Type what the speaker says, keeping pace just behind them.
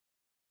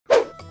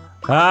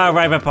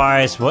Alright,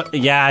 Papyrus. What?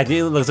 Yeah, it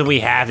looks like we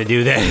have to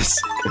do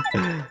this.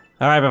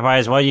 Alright,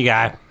 Papyrus, what you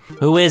got?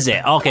 Who is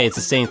it? Okay, it's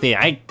the same thing.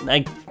 I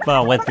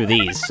went through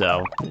these,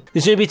 so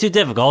this shouldn't be too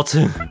difficult.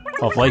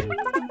 Hopefully.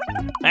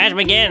 Let's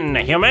begin,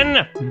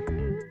 human.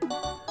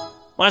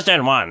 What's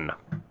that one?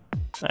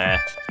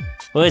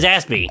 Who is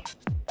Aspie?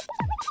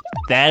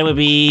 That would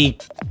be...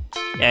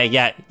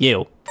 yeah,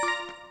 you.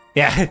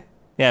 Yeah,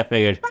 yeah,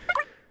 figured.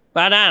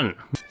 Well done.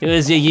 It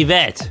was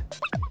Yvette.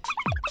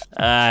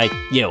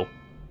 You.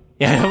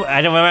 Yeah,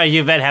 I don't remember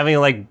Yvette having,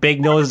 like,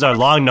 big noses or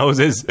long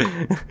noses.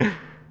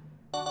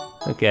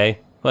 Okay,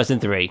 question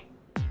 3.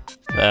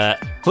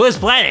 Who is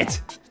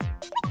Planet?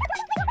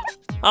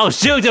 Oh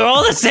shoot, they're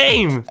all the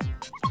same!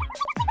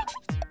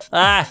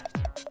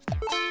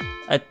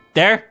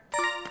 There?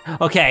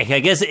 Okay, I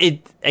guess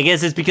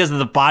it's because of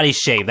the body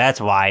shape, that's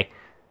why.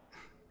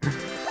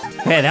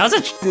 Man, that was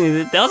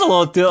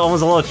almost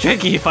a little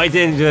tricky if I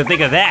didn't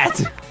think of that.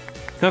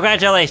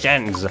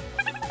 Congratulations!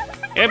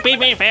 You beat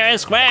me fair and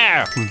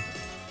square!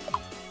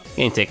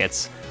 Game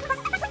tickets.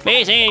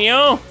 Me seeing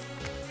you?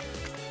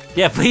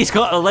 Yeah, please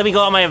go, let me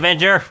go on my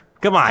adventure.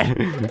 Come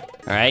on.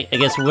 Alright, I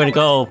guess we're gonna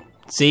go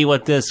see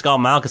what this Skull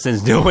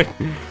Malcuson's doing.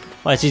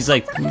 While he's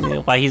like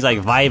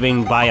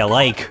vibing by a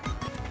lake.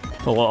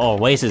 Or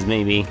oasis,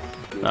 maybe.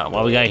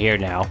 What we got here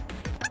now?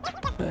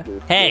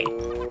 Hey!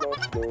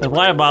 The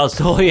water bottle's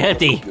totally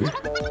empty.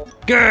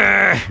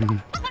 Grrr!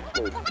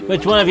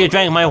 Which one of you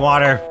drank my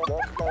water?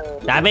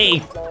 Not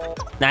me!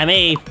 Not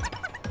me!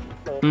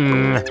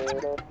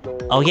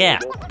 Oh yeah.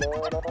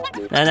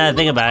 Now that I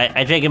think about it,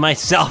 I drank it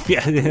myself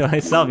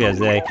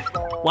yesterday.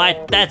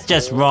 What? That's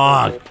just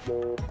wrong.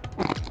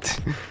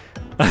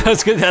 I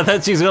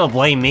thought she was gonna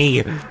blame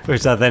me or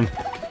something.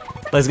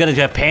 I was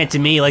gonna pan to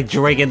me like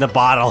drinking the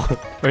bottle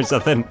or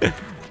something.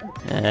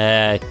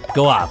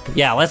 Go up.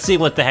 Yeah, let's see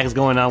what the heck's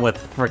going on with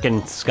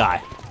frickin'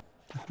 Sky.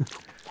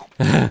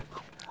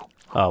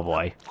 Oh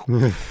boy.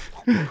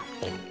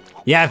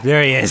 Yeah,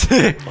 there he is.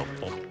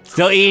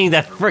 Still eating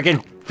that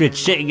frickin'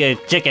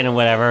 chicken or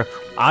whatever.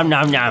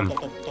 Nom nom.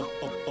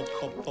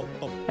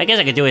 I guess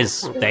I could do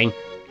his thing.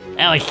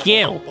 Oh, it's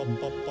you.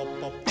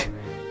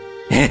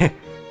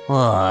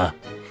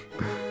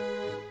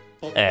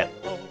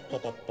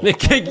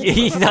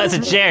 He does a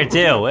chair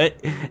too.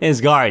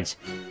 His guards.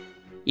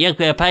 You're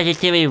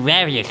positively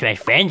ravenous, my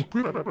friend.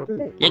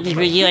 Looking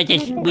for you,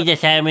 we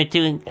decided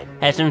to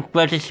have some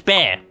growth to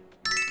spare.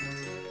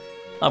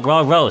 A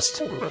raw roast.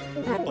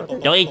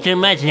 Don't eat too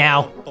much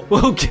now.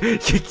 What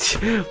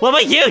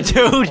about you,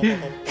 dude?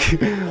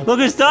 Look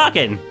who's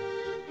talking.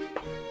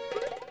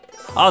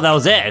 Oh, that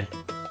was it.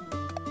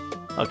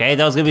 Okay,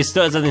 that was gonna be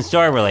something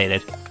story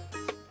related.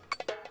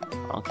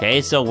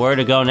 Okay, so where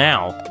to go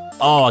now?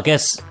 Oh, I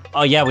guess.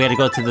 Oh yeah, we had to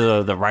go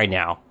to the right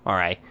now. All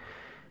right.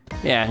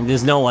 Yeah,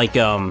 there's no like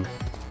a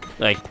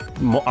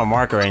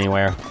marker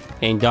anywhere.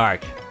 In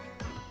dark.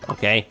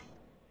 Okay.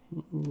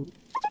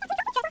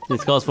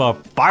 This goes for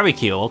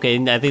barbecue. Okay,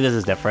 I think this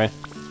is different.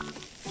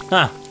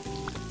 Huh.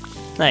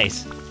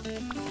 Nice.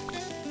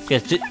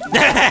 What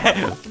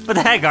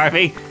the heck,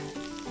 Harvey?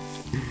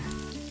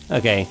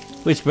 Okay,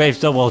 which brave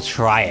soul will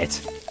try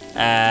it?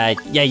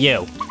 Yeah,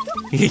 you.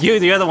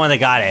 You're the one that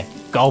got it.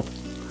 Gulp.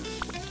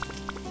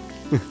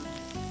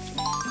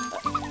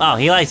 Oh,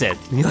 he likes it.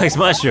 He likes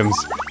mushrooms.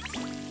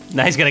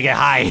 Now he's gonna get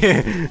high.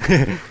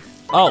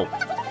 Oh,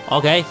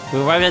 okay.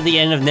 We're right at the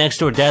end of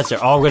Neksdor Desert.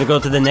 Oh, we're gonna go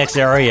to the next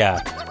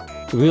area.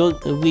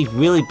 We've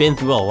really been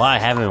through a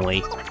lot, haven't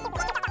we?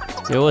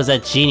 There was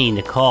that genie,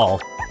 Nicole.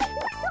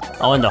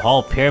 Oh, and the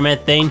whole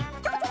pyramid thing?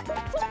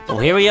 Well,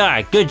 here we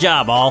are. Good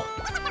job, all.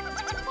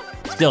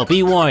 Still,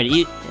 be warned,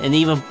 and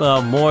even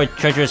more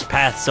treacherous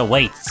paths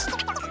awaits.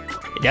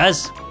 It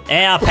does?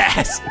 And I'll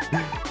pass.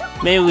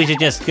 Maybe we should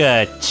just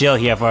chill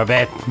here for a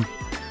bit.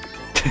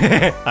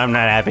 I'm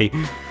not happy.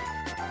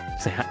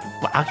 So,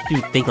 how could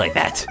you think like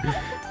that?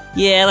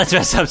 Yeah, let's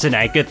rest up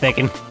tonight. Good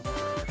thinking.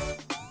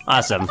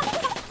 Awesome.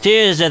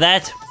 Cheers to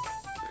that.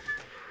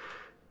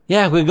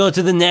 Yeah, we go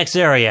to the next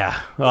area.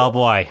 Oh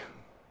boy.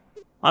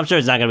 I'm sure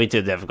it's not gonna be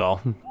too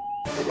difficult.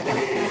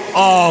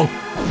 Oh,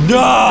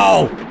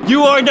 no!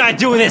 You are not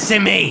doing this to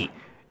me!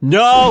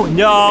 No,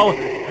 no.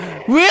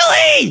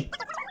 Really?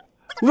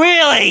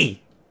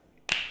 Really?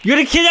 You're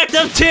gonna kidnap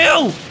them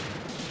too?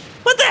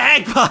 What the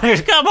heck,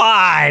 Potters? Come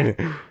on!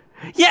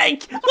 Yeah,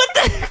 what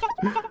the?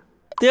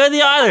 They're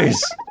the others.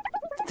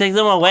 Take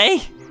them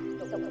away?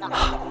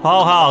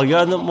 Ho ho,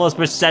 you're the most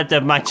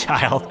perceptive, my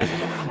child.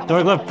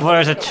 Don't let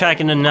Potters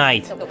attack in the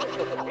night.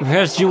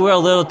 Perhaps you were a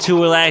little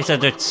too relaxed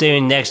after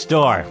saving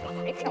Neksdor.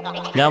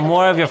 Now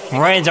more of your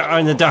friends are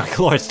in the Dark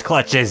Lord's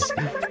clutches.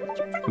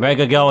 Better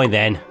get going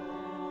then.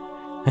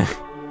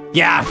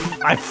 Yeah,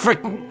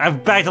 I'm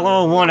back to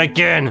level 1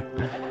 again.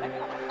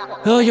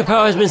 Oh, your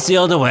power has been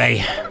sealed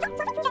away.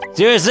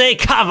 Seriously?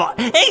 Come on.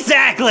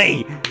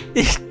 Exactly!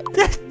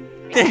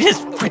 They're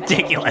just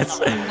ridiculous.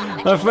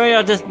 I'm afraid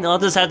I'll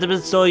just have to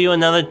bestow you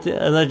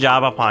another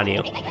job upon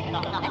you.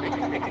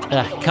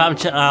 Come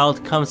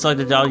child, come select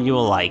the job you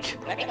will like.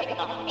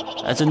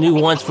 That's a new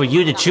ones for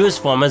you to choose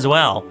from as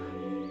well.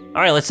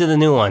 Alright, let's do the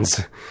new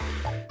ones.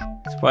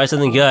 Let's try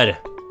something good.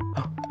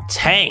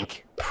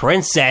 Tank,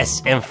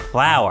 Princess, and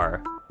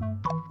Flower.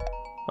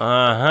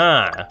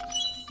 Uh-huh.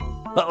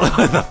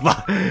 What the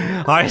fuck?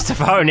 Artist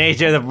of our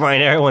nature, the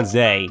bright everyone's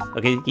day.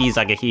 Okay, he's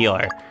like a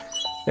healer.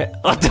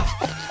 What the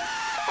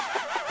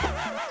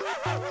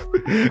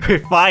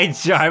refined,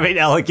 charming,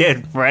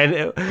 elegant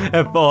friend,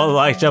 and full of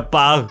like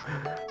bow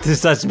to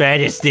such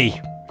majesty.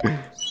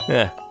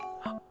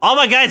 Oh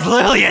my god, it's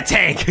literally a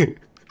tank!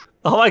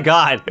 Oh my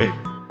god.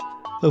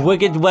 The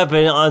wicked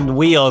weapon on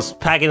wheels,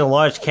 packing a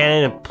large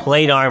cannon and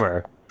plate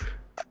armor.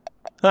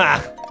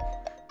 Ah.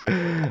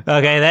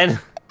 Okay then.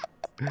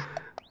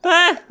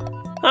 I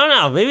don't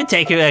know, maybe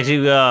tank could actually,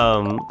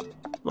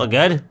 look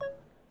good.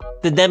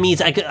 Then that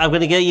means I'm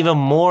gonna get even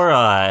more,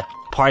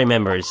 party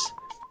members.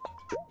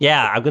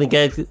 Yeah, I'm gonna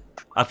get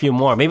a few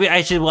more. Maybe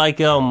I should,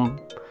 like,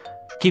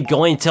 keep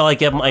going until I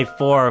get my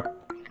 4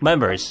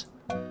 members.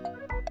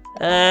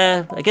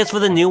 I guess for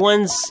the new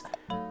ones,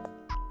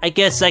 I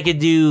guess I could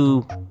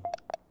do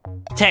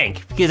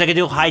tank, because I could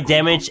do high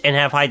damage and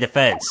have high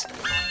defense.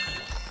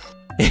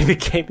 It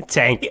became a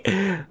tank.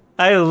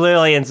 I'm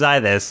literally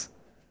inside this.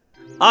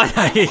 Oh,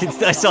 I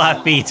still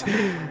have feet.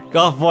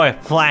 Go for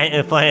it,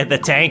 plant the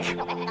tank.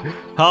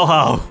 Ho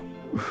ho.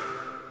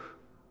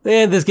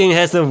 Man, this game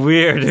has some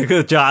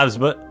weird jobs,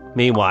 but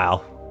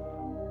meanwhile.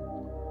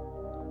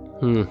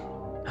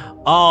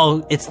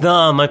 Oh, it's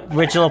my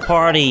original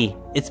party.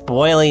 It's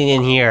boiling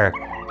in here.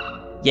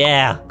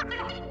 Yeah.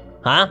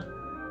 Huh?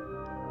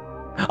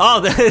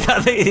 Oh,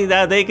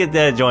 now they could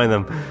join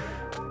them.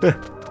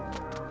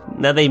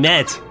 Now they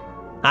met.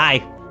 Hi.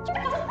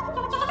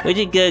 Where'd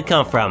you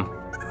come from?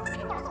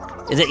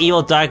 Is it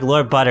evil Dark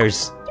Lord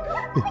Butters?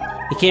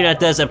 He came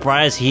after us and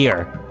brought us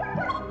here.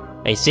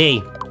 I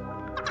see.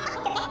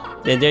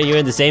 Then you're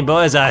in the same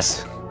boat as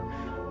us.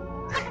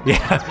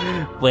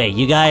 Yeah. Wait,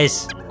 you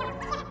guys...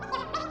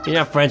 You're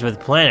not friends with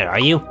the planet, are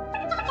you?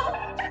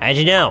 How'd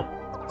you know?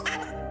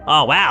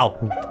 Oh, wow.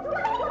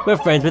 We're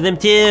friends with him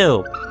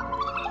too.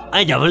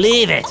 I don't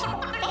believe it.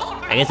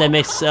 I guess that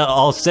makes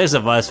all 6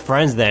 of us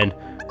friends then.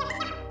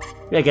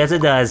 I guess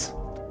it does.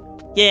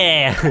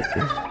 Yeah.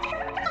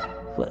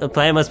 The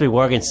planet must be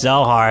working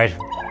so hard.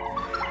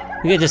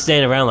 We can't just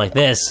stand around like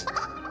this.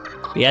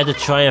 We have to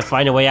try and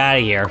find a way out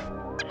of here.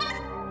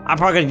 I'm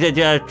probably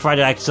gonna try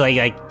to actually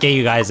get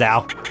you guys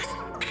out.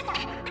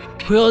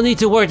 We all need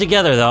to work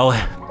together though.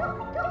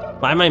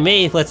 Why am I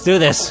me? Let's do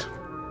this.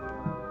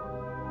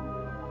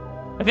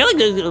 I feel like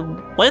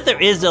what if there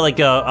is like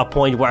a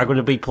point where I'm going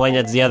to be playing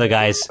as the other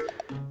guys?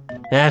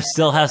 And I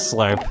still have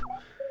Slurp.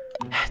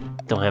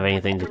 Don't have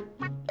anything to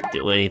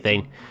do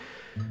anything.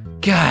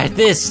 God,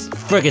 this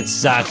frickin'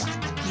 sucks.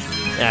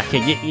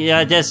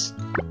 Okay, just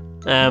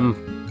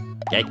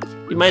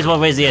you might as well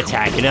raise the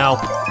attack, you know?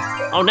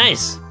 Oh,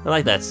 nice. I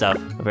like that stuff,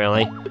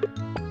 apparently.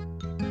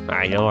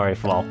 Alright, don't worry,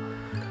 fall.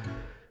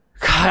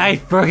 God, I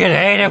frickin'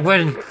 hate it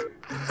when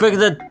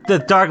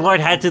the Dark Lord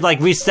had to like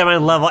reset my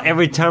level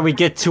every time we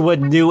get to a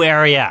new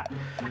area.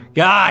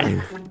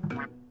 God.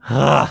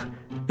 Oh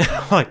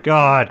my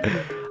god.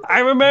 I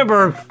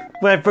remember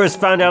when I first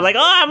found out, like,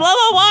 oh, I'm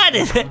level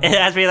 1! It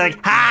asked me like,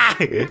 ha!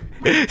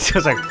 She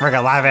was like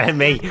frickin' laughing at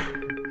me.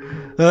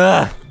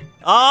 Oh,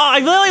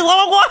 I'm literally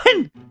level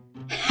 1!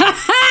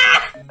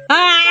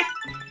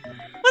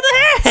 What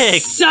the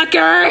heck?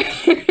 Sucker!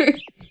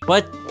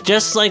 But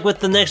just like with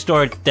the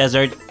Neksdor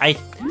desert, I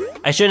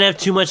shouldn't have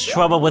too much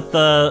trouble with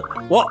the...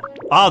 Whoa!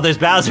 Oh, there's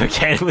Bowser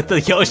again with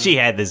the Yoshi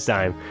head this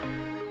time.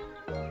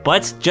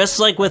 But just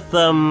like with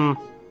the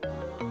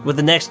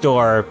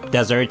Neksdor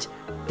desert,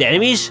 the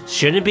enemies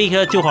shouldn't be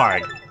too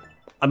hard.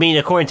 I mean,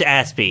 according to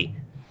Aspie.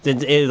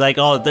 Like,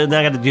 oh, they're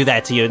not gonna do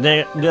that to you.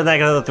 They're not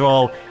gonna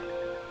throw,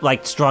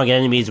 like, strong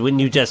enemies when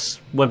you just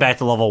went back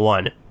to level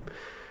 1.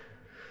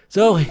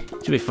 So,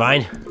 should be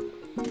fine.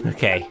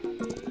 Okay.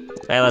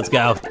 Alright, let's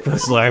go.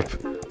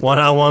 Slurp.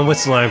 One-on-one with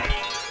Slurp.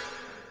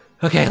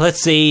 Okay, let's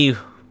see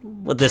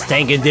what this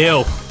tank can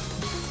do.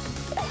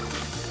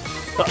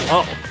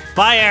 Oh,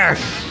 fire!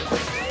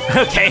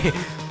 Okay.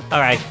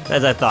 Alright,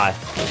 as I thought.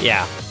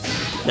 Yeah.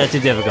 Not too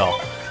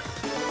difficult.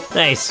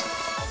 Nice.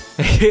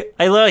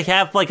 I literally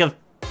have like a...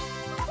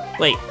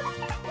 Wait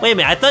a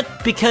minute, I thought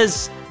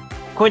because,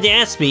 according to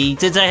Aspie,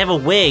 since I have a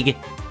wig,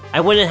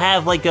 I wouldn't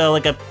have like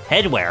a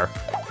headwear.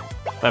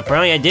 But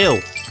apparently I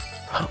do.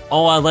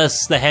 Oh,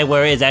 unless the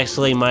headwear is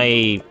actually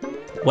my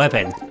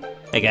weapon,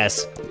 I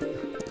guess.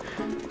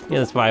 Yeah,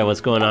 that's probably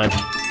what's going on.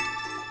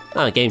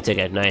 Oh, game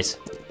ticket, nice.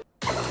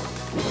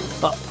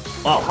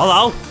 Oh,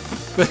 hello?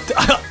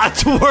 A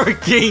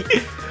twerky?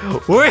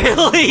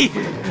 Really?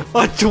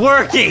 A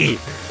twerky?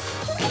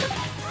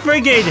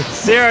 Friggin'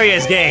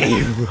 serious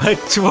game. A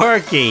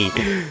twerky.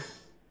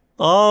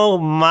 Oh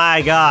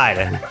my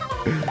god.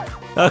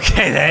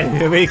 Okay then,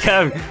 here we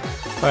come.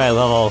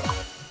 Alright,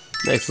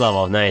 next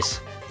level, nice.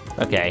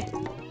 Okay.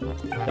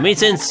 I mean,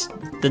 since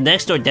the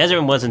Neksdor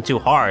desert wasn't too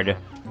hard,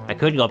 I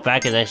could go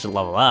back and actually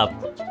level up.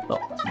 Oh,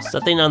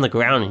 something on the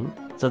ground.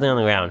 Something on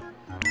the ground.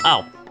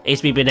 Oh,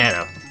 HP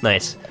banana.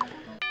 Nice.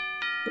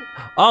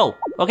 Oh,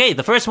 okay,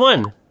 the first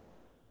one.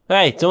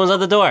 Hey, someone's at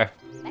the door.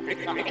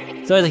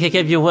 Sorry to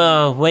keep you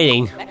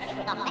waiting.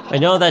 I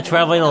know that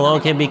traveling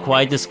alone can be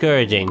quite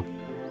discouraging.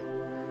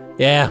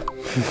 Yeah.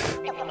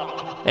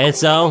 And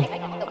so,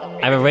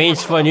 I've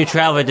arranged for a new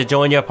traveler to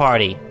join your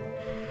party.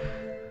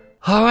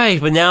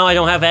 Alright, but now I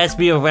don't have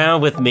SB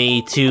around with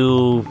me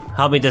to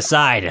help me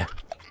decide.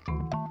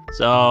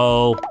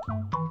 So,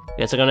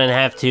 guess I'm gonna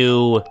have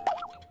to...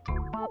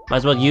 Might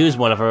as well use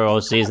one of her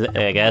OCs,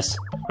 I guess.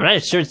 I'm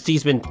not sure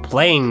she's been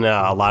playing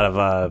a lot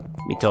of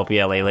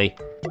Miitopia lately.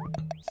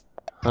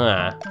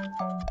 Huh.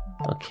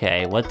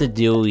 Okay, what to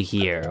do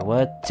here?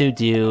 What to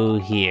do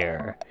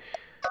here?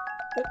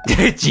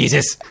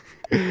 Jesus!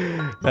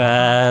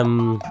 Huh.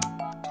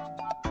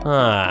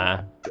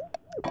 I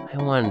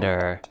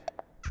wonder...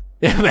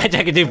 Imagine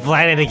I could do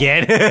Planet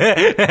again!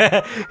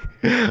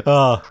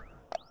 Oh.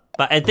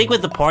 But I think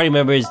with the party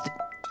members,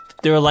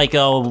 they're like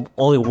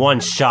only one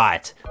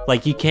shot.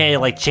 Like, you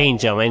can't like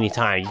change them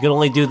anytime. You can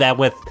only do that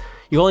with...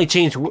 You only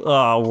change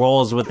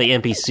roles with the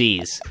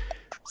NPCs.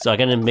 So I'm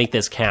gonna make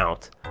this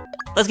count.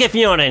 Let's get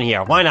Fiona in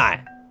here, why not?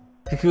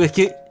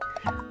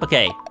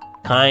 Okay,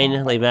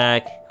 kind, laid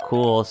back,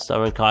 cool,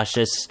 stubborn,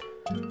 cautious.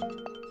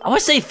 I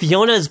would say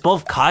Fiona is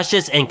both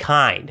cautious and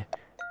kind.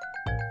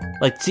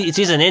 Like,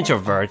 she's an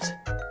introvert.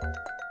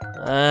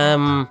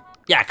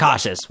 Yeah,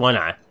 cautious, why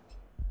not?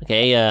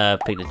 Okay,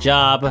 pick the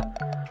job.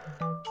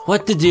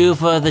 What to do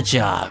for the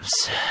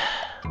jobs?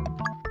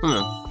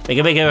 We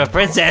can make her a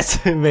princess,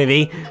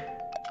 maybe.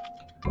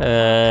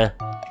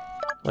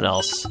 What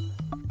else?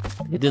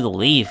 We could do the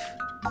leaf.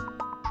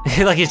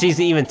 Like, she's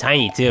even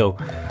tiny, too.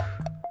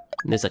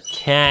 And there's a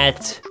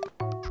cat.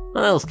 Oh,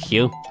 that was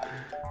cute.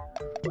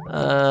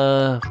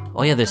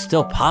 Oh yeah, there's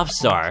still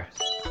Popstar.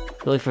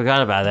 Really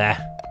forgot about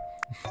that.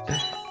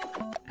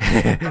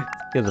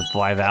 Get the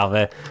boy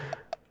outfit.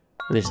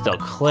 There's still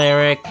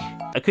Cleric.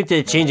 I could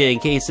change it in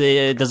case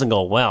it doesn't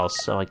go well,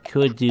 so I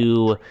could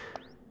do...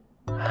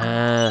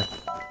 not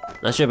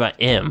sure about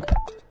Imp.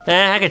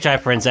 I could try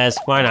Princess,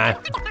 why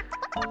not?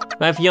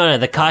 My Fiona,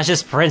 the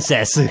cautious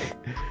princess.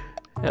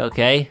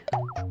 Okay.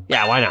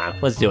 Yeah, why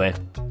not? Let's do it.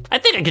 I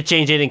think I could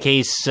change it in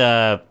case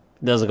it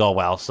doesn't go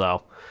well,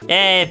 so...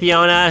 Hey,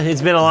 Fiona,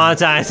 it's been a long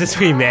time since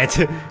we met.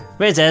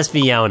 Princess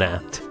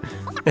Fiona.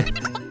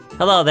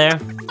 Hello there.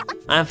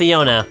 I'm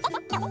Fiona.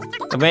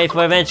 I'm ready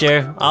for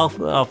adventure.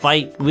 I'll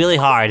fight really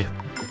hard.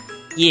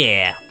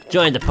 Yeah,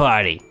 join the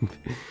party.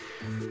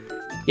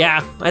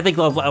 Yeah, I think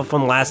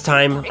from last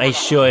time, I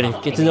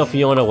should get to know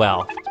Fiona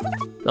well.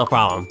 No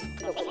problem.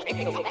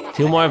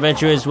 2 more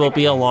adventures will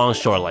be along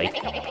shortly.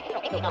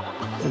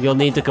 You'll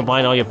need to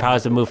combine all your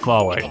powers to move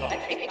forward.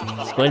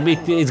 It's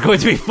going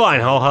to be fun,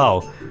 ho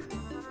ho.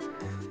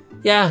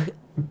 Yeah,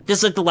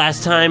 just like the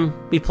last time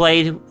we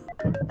played,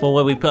 well,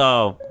 when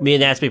me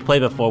and Asby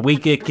played before, we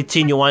could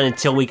continue on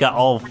until we got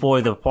all 4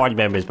 of the party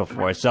members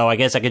before. So I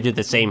guess I could do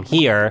the same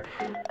here,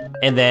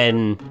 and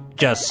then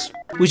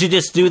we should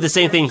just do the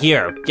same thing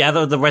here.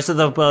 Gather the rest of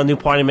the new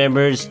party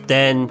members,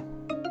 then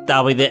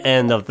that'll be the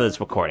end of this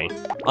recording.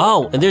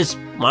 Oh, and there's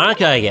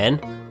Monica again.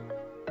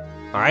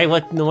 Alright,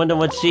 I wonder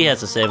what she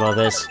has to say about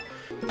this.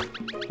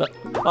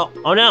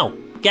 Oh no!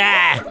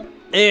 Gah!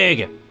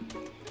 Ugh!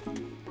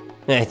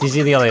 She's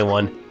the only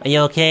one. Are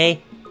you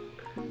okay?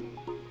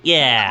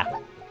 Yeah.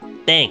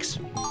 Thanks.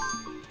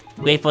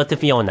 Grateful to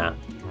Fiona.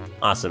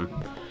 Awesome.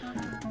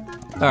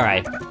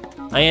 Alright.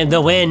 I am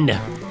the wind.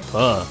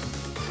 Ugh.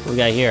 What we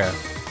got here?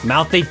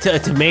 Mouthy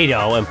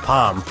tomato and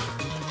palm.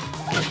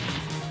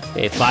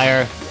 Okay,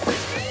 fire.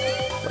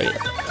 Wait.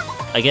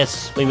 I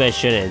guess maybe I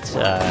shouldn't.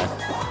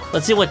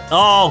 Let's see what.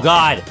 Oh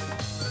god!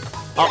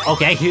 Oh,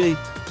 okay.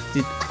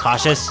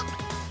 Cautious.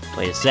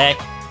 Wait a sec.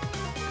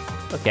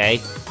 Okay.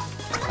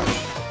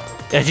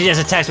 Yeah, she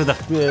just attacks with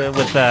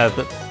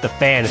the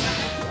fan.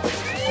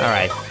 All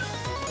right.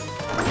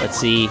 Let's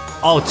see.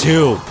 Oh,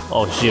 2.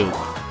 Oh shoot.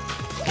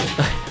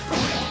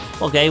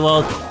 Okay,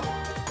 well,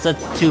 it's not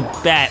too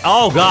bad.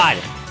 Oh god.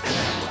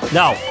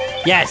 No.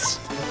 Yes.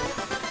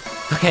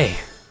 Okay.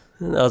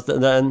 That was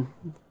done.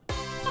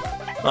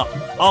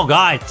 Oh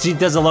god, she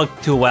doesn't look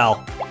too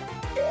well.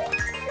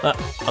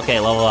 Okay,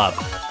 level up.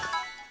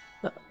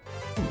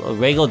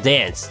 Regal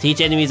dance.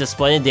 Teach enemies a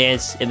splendid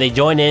dance. If they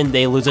join in,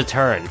 they lose a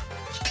turn.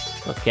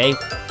 Okay.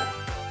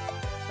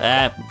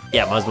 Yeah,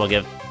 might as well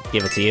give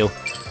it to you.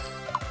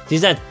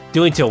 She's not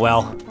doing too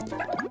well.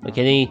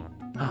 McKinney.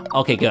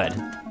 Okay, good.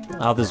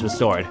 Health is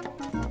restored.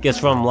 Guess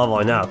from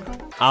leveling up.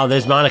 Oh,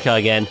 there's Monica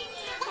again.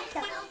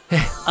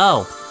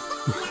 Oh.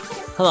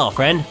 Hello,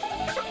 friend.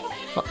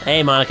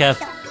 Hey, Monica.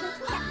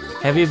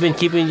 Have you been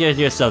keeping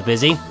yourself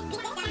busy?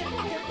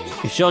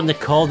 You showed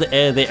Nicole the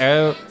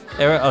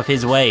error of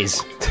his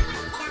ways.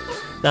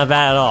 Not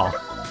bad at all.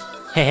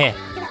 Heh.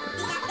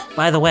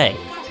 By the way,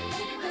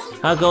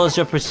 how goes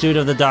your pursuit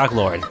of the Dark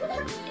Lord?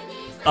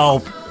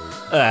 Oh,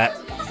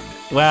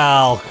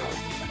 well...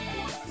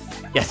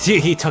 Yes,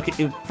 he took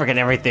freaking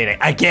everything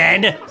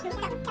again!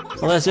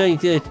 Well, that's you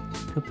could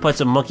put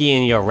some monkey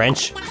in your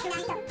wrench.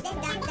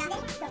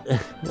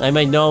 I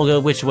might know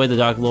which way the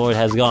Dark Lord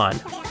has gone.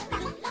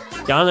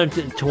 Down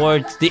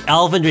towards the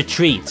Elven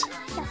Retreat.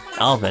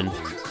 Elven.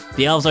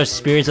 The elves are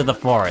spirits of the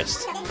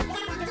forest.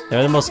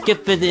 They're the most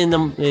gifted in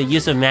the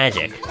use of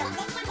magic.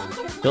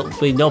 There'll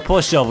be no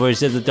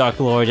pushovers if the Dark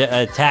Lord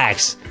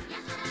attacks.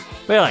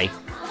 Really?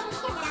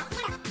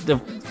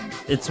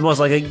 It's most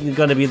likely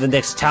gonna be the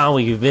next town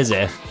we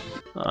visit.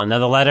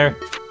 Another letter?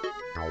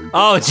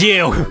 Oh, it's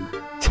you!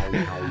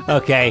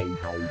 Okay.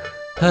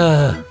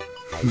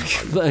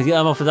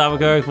 I'm a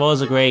photographer,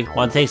 photos are great.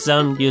 Want to take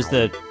some? Use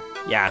the...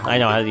 Yeah, I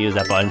know how to use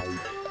that button.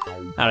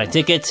 Alright,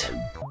 ticket.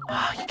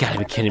 Oh, you gotta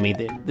be kidding me.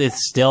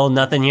 There's still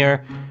nothing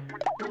here?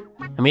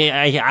 I mean,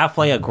 I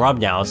play a grub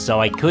now,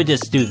 so I could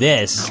just do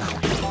this.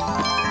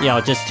 You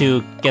know, just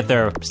to get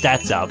their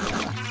stats up.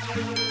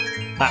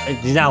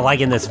 He's not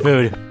liking this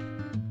food.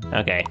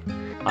 Okay.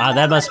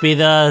 That must be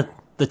the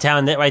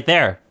town right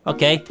there.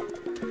 Okay.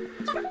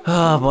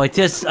 Oh boy, I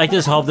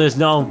just hope there's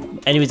no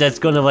enemies that's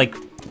gonna, like,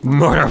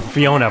 murder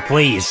Fiona,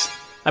 please.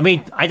 I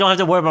mean, I don't have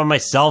to worry about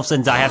myself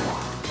since I have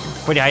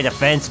pretty high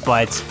defense,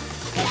 but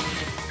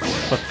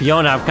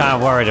Fiona I'm kind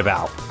of worried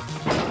about.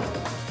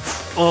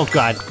 Oh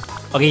god.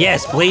 Okay,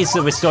 yes, please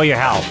restore your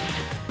health.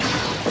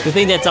 Good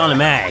thing that's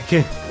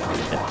automatic.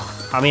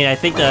 I mean, I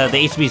think the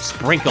HP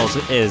sprinkles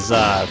is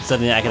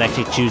something that I can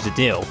actually choose to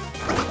do.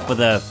 For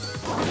the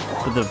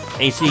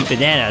HP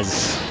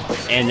bananas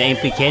and the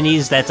MP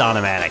candies, that's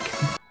automatic.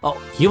 Oh,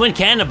 human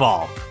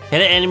cannonball.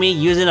 Hit an enemy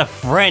using a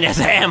friend as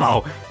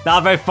ammo.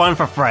 Not very fun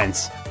for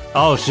friends.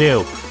 Oh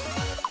shoot.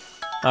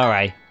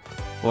 Alright.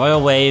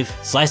 Royal wave.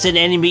 Slice an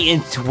enemy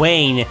in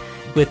twain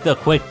with a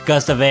quick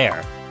gust of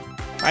air.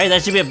 Alright,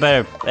 that should be a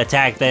better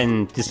attack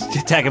than just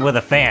attacking with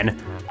a fan.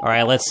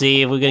 Alright, let's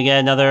see if we're gonna get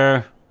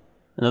another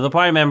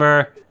party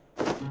member.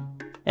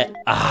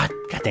 God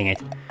dang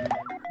it.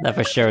 That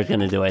for sure is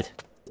gonna do it.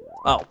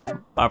 Oh,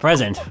 our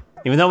present.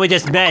 Even though we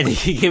just met,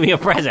 you give me a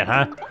present,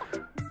 huh?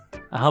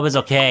 I hope it's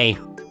okay.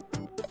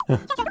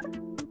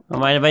 Don't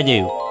mind if I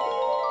do.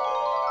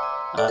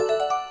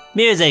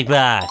 Music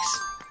box!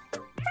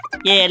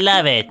 Yeah,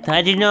 love it.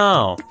 How'd you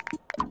know?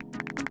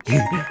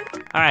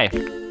 Alright,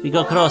 we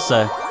go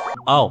closer.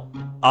 Oh,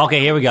 okay,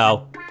 here we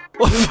go.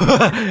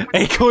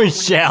 Acorn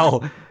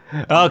shell!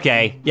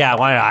 Okay, yeah,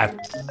 why not?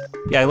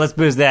 Yeah, let's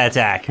boost that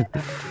attack.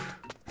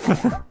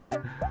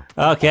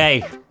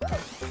 Okay.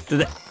 So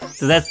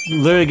that's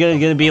literally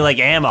gonna be like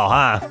ammo,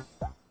 huh?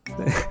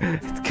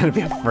 It's gonna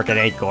be a frickin'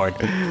 acorn.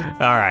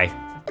 Alright.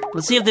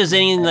 Let's see if there's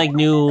any, like,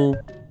 new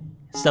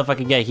stuff I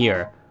can get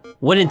here.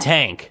 Wooden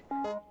tank.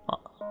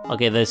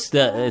 Okay, it's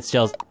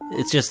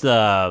just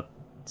the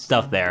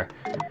stuff there.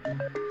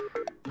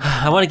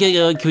 I want to get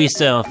increased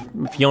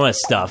Fiona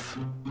stuff.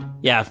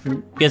 Yeah,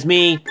 because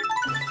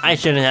I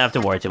shouldn't have to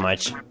worry too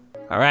much.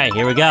 Alright,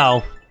 here we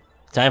go.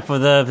 Time for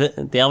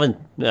the Elven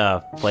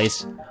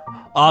place.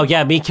 Oh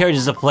yeah, me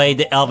characters to play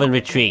the Elven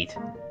Retreat.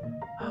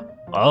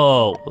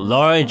 Oh,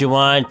 Lauren,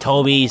 Juwan,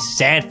 Toby,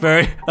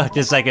 Sanford,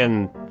 just like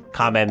in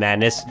Combat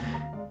Madness.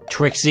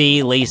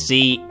 Trixie,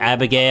 Lacey,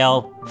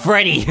 Abigail,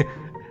 Freddy!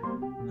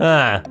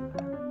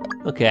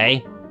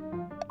 Okay.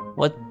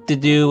 What to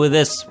do with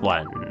this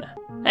one?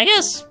 I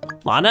guess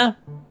Lana?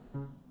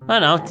 I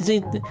don't know.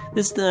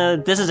 This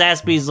is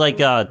Aspie's like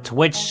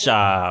Twitch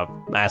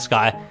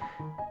mascot.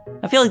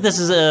 I feel like this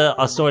is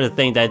a sort of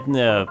thing that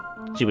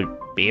she would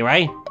be,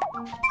 right?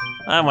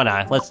 Why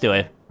not? Let's do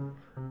it.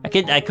 I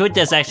could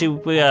just actually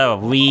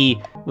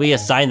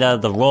reassign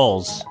the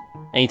roles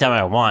anytime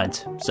I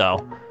want.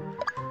 So,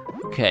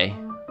 okay.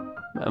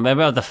 A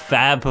member of the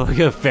Fab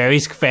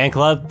Fairies fan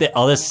club. The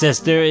eldest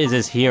sister is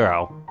his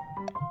hero.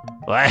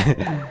 What?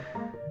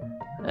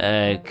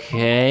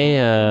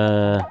 Okay.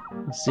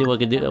 Let's see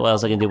what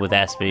else I can do with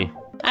Aspie.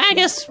 I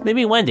guess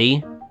maybe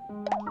Wendy.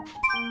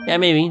 Yeah,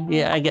 maybe.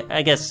 Yeah,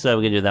 I guess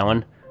we can do that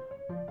one.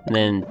 And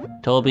then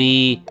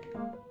Toby.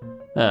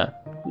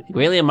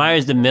 Greatly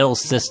admires the middle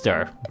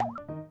sister.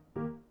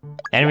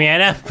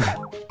 Henrietta?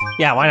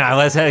 Yeah, why not?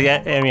 Let's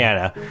get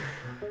Henrietta.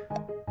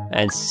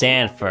 And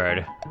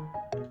Sanford.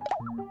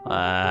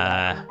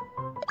 Let's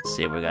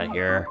see what we got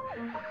here.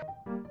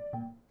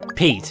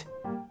 Pete.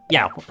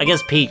 Yeah, I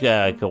guess Pete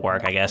could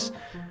work, I guess.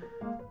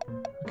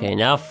 Okay,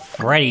 now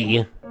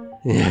Freddy.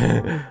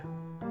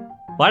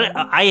 What?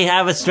 I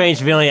have a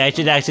strange feeling I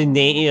should actually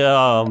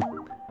name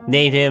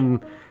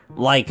him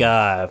like,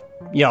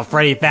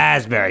 Freddy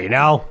Fazbear, you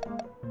know?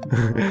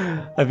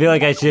 I feel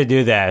like I should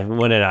do that,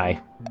 wouldn't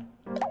I?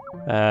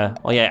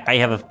 Oh yeah, I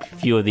have a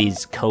few of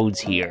these codes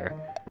here.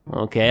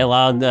 Okay, a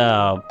lot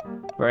of,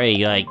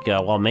 very,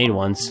 well-made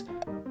ones.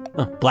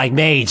 Oh, Black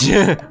Mage!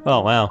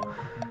 Oh, wow.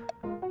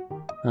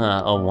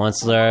 Oh,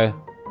 Onceler.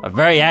 A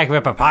very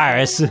accurate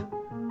Papyrus.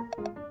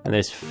 And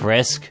there's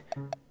Frisk.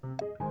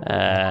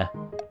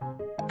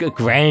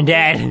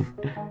 Granddad.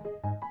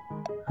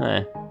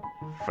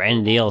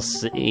 Friend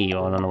DLC. I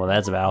don't know what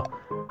that's about.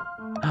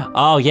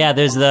 Oh yeah,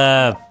 there's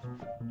the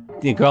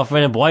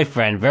girlfriend and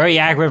boyfriend. Very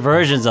accurate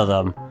versions of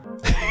them.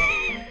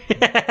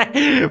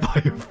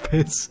 Mario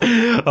Piss.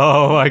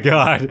 Oh my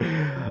god.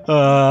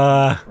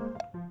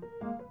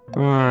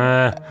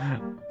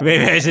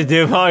 Maybe I should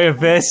do Mario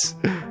Piss.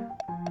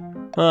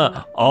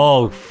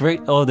 Oh,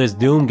 frick. Oh, there's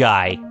Doom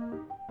Guy.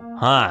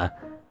 Huh.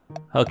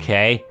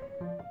 Okay.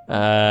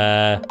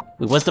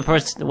 What's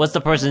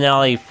the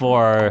personality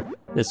for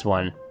this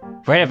one?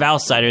 Afraid of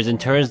outsiders and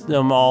turns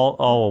them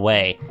all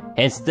away.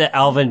 Hence the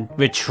elven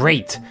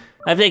retreat.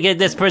 I think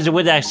this person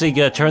would actually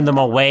turn them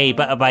away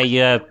by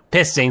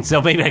pissing,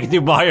 so maybe I can do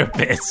Mario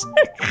Piss.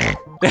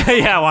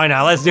 Yeah, why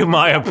not? Let's do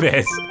Mario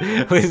Piss.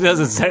 At least it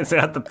doesn't censor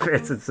out the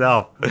piss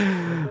itself.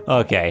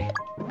 Okay.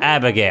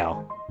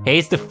 Abigail.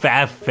 Hates the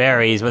fat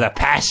fairies with a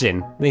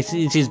passion.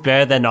 She's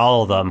better than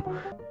all of them.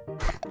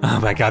 Oh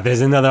my god,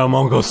 there's another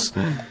Among Us.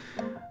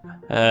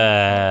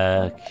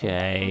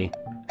 Okay.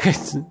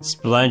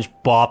 Splunge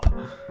Bop.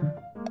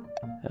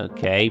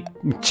 Okay.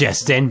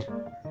 Justin.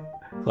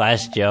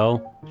 Flash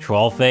Joe.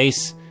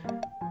 Trollface.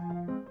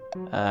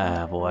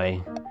 Ah, boy.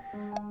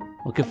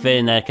 What could fit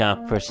in that kind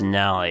of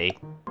personality?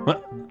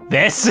 What?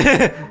 This?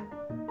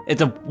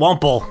 It's a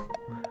Wumple.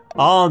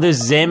 Oh, there's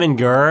Zim and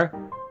Gur.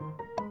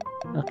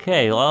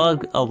 Okay, well,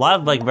 a lot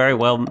of, like, very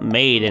well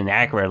made and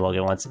accurate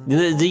looking ones.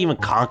 Does it even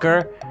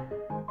Conquer?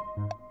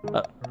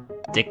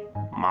 Dick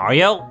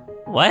Mario?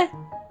 What?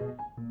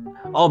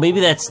 Oh, maybe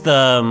that's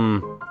the,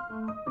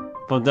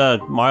 from the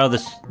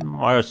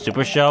Mario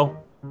Super Show?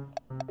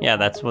 Yeah,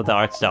 that's what the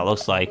art style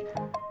looks like.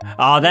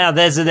 Oh, now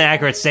there's an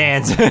accurate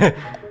stance.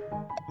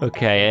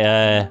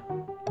 Okay,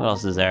 what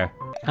else is there?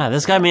 God,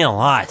 this guy made a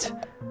lot.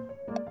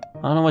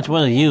 I don't know which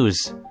one to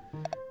use.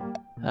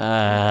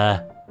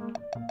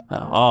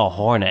 Oh,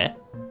 Hornet.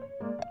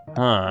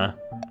 Huh.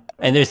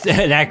 And there's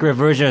an accurate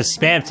version of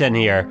Spamton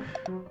here.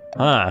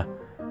 Huh.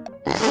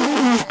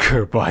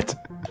 Kerbutt.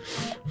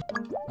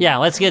 Yeah,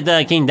 let's get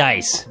King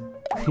Dice.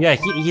 Yeah,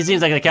 he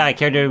seems like the kind of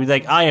character who'd be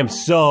like, I am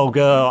so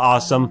good,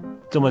 awesome,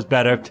 so much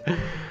better.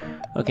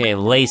 Okay,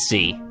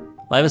 Lacey.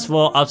 Life is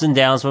full of ups and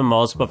downs for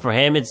most, but for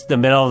him, it's the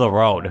middle of the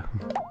road.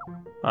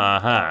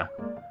 Uh-huh.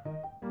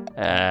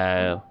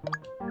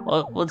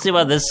 Well, let's see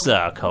about this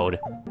code.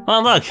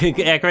 Oh, look,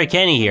 accurate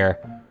Kenny here.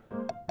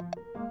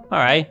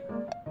 Alright.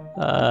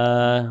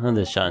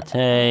 The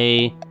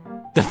Shantae.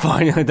 The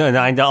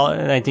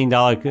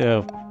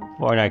 $19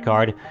 Fortnite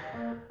card.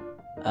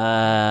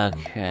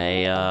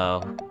 Okay,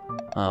 oh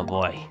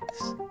boy.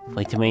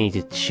 Way too many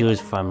to choose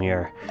from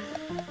here.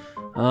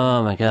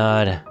 Oh my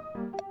god.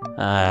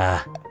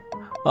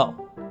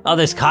 Oh,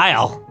 there's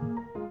Kyle.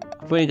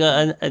 Pretty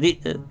good.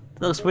 It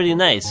looks pretty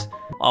nice.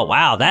 Oh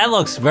wow, that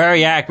looks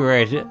very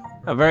accurate.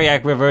 A very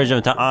accurate version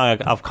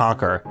of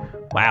Conquer.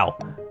 Wow.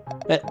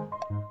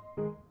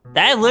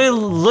 That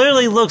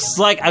literally looks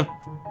like a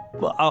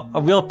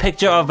real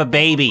picture of a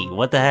baby.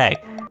 What the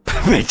heck?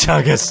 Big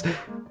Chungus.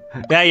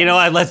 Yeah, you know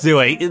what? Let's do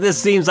it.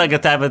 This seems like a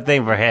type of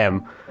thing for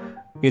him.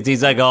 Because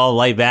he's like all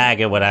laid back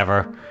and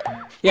whatever.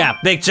 Yeah,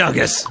 Big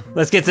Chungus.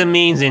 Let's get some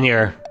memes in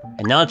here.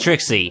 And now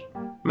Trixie.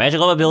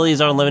 Magical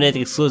abilities are limited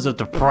exclusive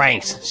to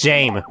pranks.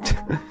 Shame.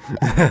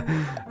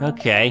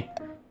 Okay.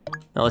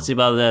 Now let's see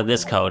about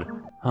this code.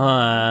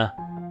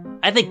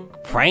 I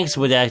think pranks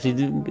would actually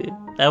do...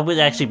 That would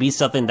actually be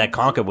something that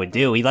Conker would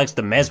do. He likes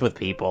to mess with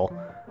people.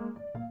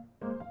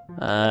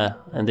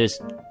 And there's...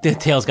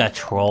 Tails got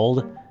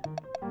trolled.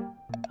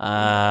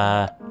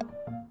 Oh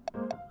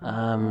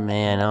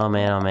man.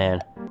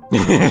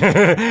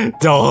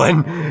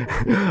 Dolan.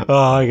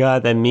 Oh my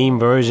god, that meme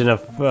version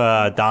of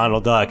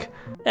Donald Duck.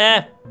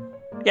 Yeah,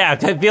 I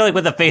feel like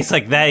with a face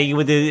like that, he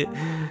would do...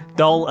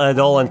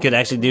 Dolan could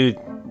actually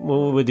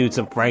would do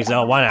some pranks.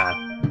 Oh, why not?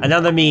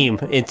 Another meme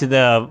into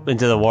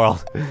the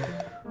world.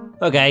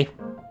 Okay.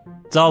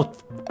 So,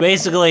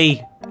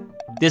 basically,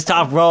 this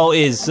top row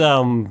is,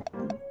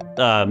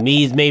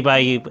 memes made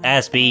by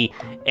Aspie,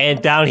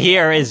 and down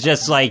here is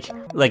just like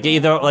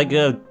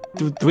either,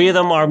 three of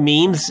them are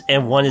memes,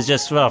 and one is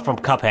just from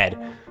Cuphead.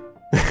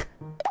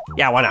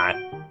 Yeah, why not?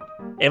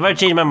 If I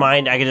change my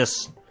mind, I can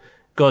just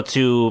go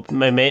to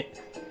my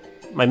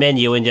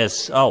menu and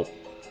just, oh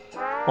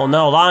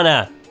no,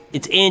 Lana,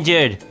 it's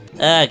injured.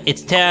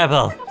 It's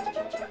terrible.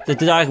 The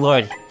Dark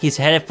Lord, he's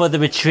headed for the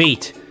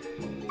retreat.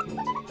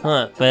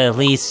 Huh, but at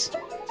least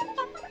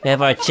we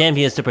have our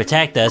champions to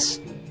protect us.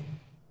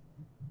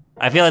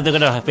 I feel like they're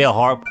gonna fail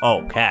hard.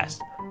 Oh,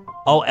 cast.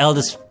 Oh,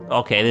 eldest.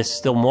 Okay, there's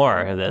still more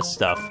of this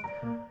stuff.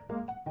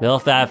 Middle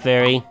Fat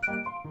Fairy.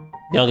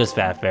 Youngest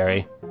Fat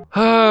Fairy.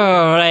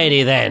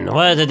 Alrighty then,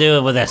 what to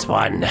do with this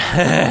one?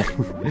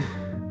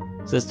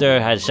 Sister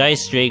had a shy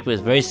streak, but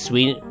it's very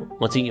sweet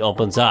once he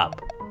opens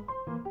up.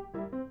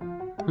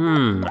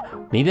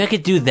 Maybe I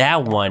could do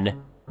that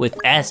one with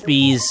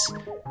Aspie's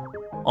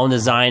own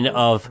design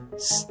of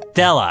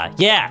Stella.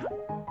 Yeah,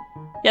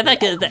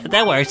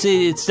 that works.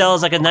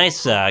 Stella's like a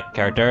nice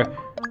character.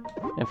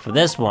 And for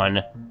this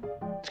one,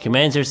 she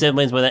commands her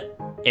siblings with an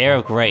air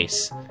of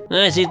grace.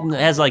 She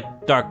has like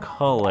dark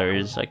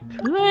colors. I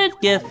could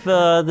give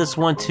this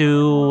one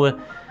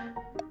to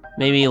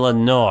maybe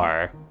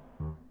Lenore.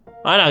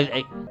 I don't know,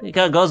 it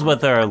kind of goes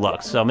with her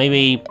look, so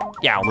maybe,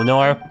 yeah,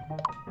 Lenore.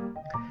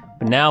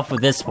 But now for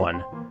this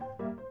one,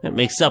 it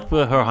makes up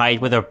for her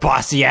height with her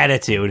bossy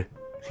attitude.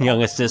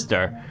 Youngest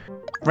sister.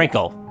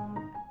 Frinkle.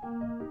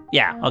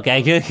 Yeah,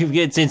 okay,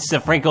 since the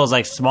Frinkle's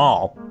like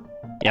small,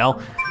 you know?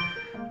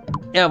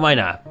 Yeah, why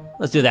not?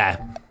 Let's do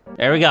that.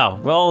 There we go.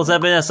 Roles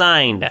have been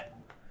assigned.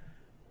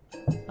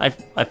 I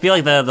feel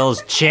like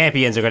those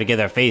champions are gonna get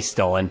their face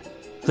stolen.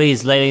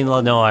 Please, Lady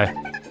Lenore.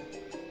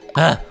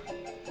 Huh?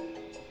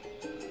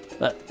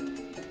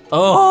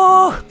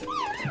 Oh!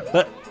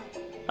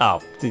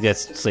 Oh, he's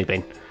just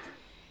sleeping.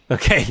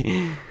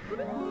 Okay.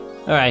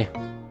 Alright.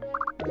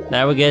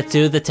 Now we get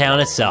to the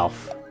town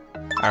itself.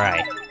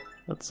 Alright.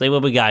 Let's see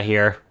what we got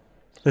here.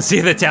 Let's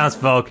see the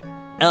townsfolk.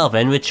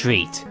 Elven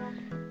retreat.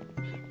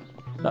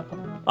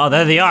 Oh,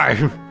 there they are.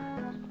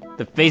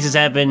 The faces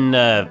have been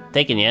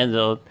taken yet.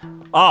 So...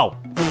 Oh!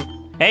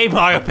 Hey,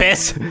 Mario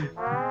Piss!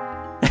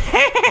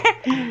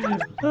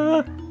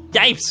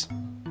 Yipes!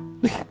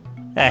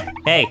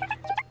 Hey,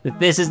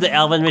 this is the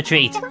Elven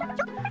retreat.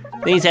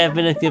 Things have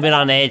been a bit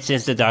on edge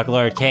since the Dark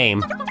Lord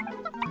came.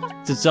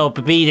 So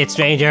beat it,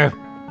 stranger.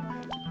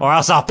 Or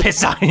else I'll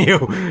piss on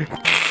you!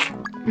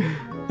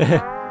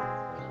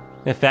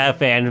 A fat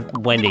fan,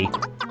 Wendy.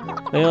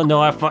 We'll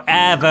know her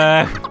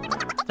forever!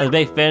 I'm a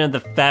big fan of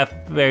the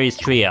Fat Fairies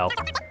trio.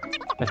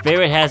 My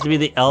favorite has to be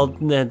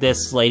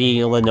this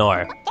Lady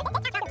Lenore.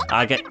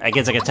 I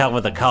guess I can tell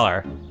with the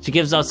color. She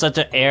gives off such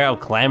an air of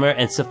glamour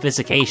and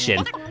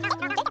sophistication.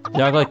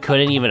 Darklight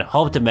couldn't even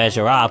hope to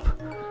measure up.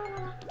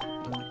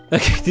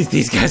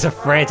 These guys are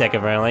frantic,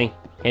 apparently.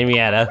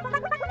 Henrietta.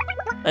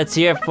 Let's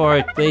hear it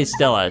for Lady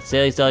Stella.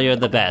 Lady Stella, you're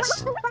the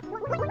best.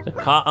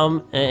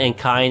 Calm and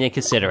kind and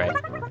considerate.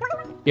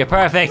 You're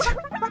perfect!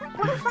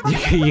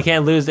 You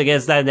can't lose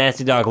against that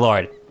nasty Dark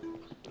Lord.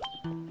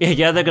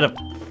 Yeah, they're gonna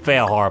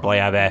fail horribly,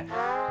 I bet.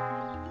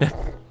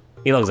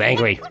 He looks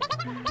angry.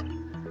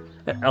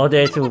 All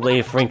day to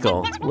Lady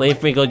Frinkle. Lady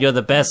Frinkle, you're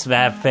the best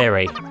Fat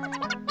Fairy.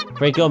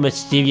 Frinkle,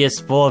 mischievous,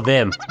 full of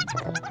vim.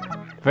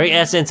 Very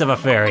essence of a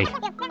fairy.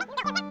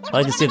 I'd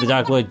like to see the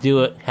Dark Lord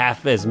do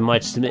half as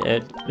much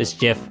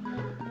mischief.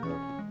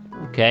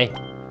 Okay.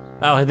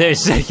 Oh,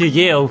 there's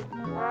you,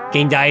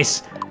 King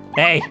Dice.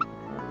 Hey!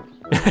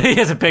 He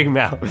has a big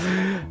mouth.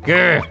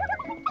 Grr!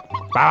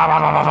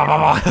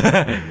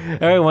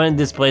 Everyone in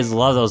this place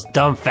loves those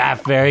dumb fat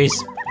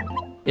fairies.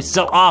 It's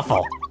so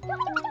awful.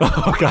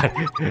 Oh god,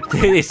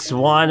 they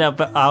swan up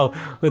out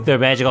with their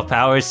magical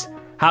powers.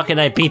 How can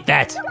I beat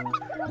that?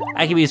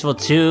 I can be useful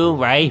too,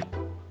 right?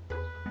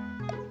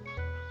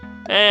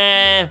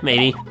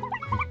 Maybe.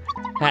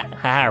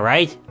 Haha,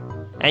 right?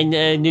 I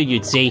knew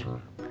you'd see.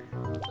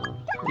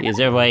 Is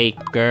there a way,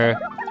 grr?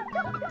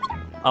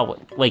 Oh,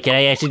 wait, can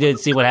I actually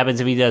see what happens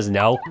if he does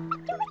no?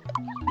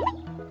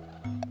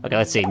 Okay,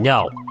 let's see,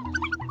 no.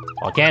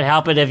 Well, can't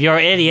help it if you're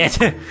an idiot.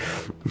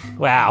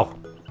 Wow.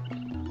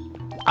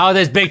 Oh,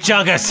 there's Big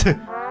Chungus!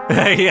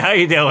 How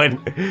you doing?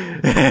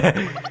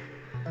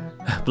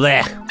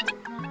 Blech.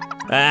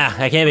 Ah,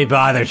 I can't be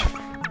bothered.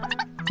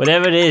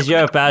 Whatever it is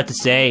you're about to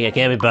say, I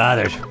can't be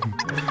bothered.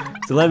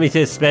 So let me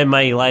just spend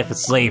my life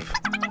asleep.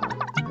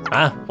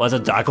 Huh? What's a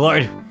Dark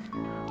Lord?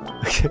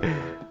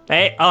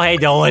 Hey, oh hey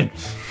Dolan.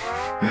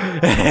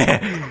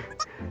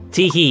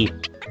 Tiki.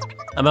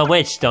 I'm a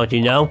witch, don't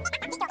you know?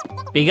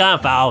 Be gone,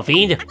 foul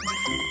fiend!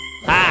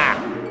 Ah!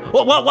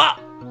 What?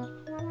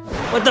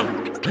 What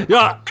the?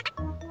 Yeah!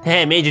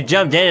 Hey, I made you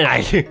jump, didn't I?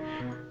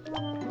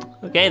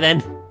 Okay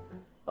then.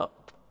 Oh.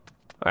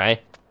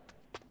 Alright.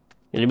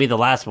 Gonna be the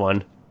last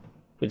one.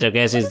 Which I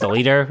guess is the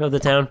leader of the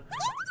town?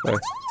 Or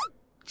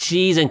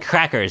cheese and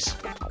crackers.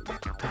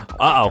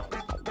 Uh-oh.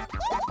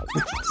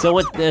 So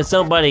what,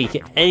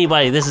 somebody,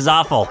 anybody, this is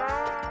awful.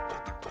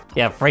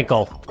 Yeah,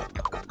 Frinkle.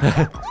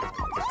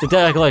 The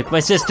Dark Lord,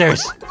 my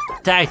sisters!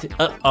 Attacked,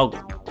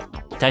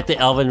 attacked the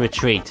Elven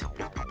retreat.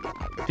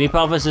 3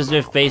 powerful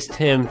sisters faced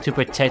him to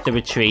protect the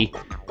retreat.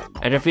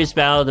 After a fierce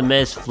battle, the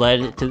men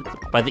fled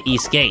by the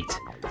east gate.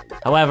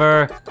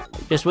 However,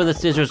 just when the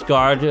sisters'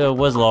 guard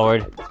was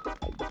lowered,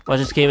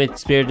 Monsters came and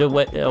spirited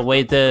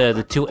away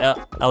the 2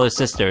 elder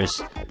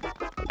sisters.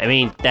 I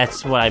mean,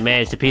 that's what I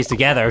managed to piece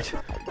together.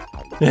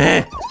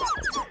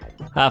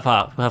 Huff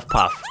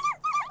puff.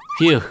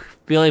 Phew,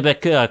 feeling a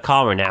bit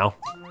calmer now.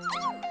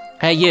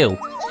 Hey you,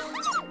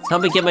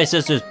 help me get my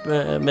sister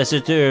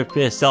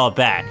Stella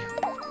back.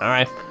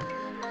 Alright.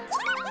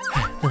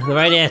 The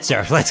right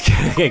answer, let's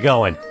get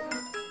going.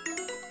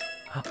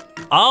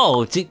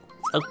 Oh,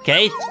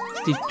 okay,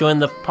 to join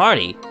the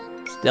party.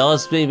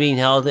 Stella's being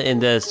held in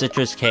the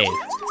citrus cave.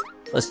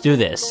 Let's do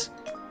this.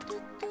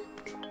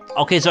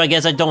 Okay, so I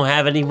guess I don't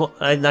have any more,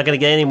 I'm not gonna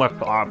get any more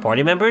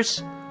party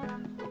members?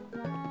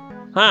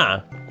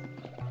 Huh.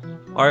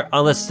 Or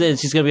unless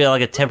she's gonna be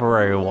like a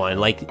temporary one.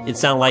 Like,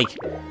 it's not like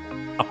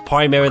a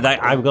party member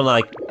that I'm gonna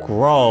like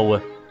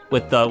grow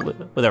with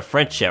her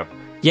friendship.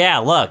 Yeah,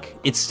 look,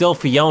 it's still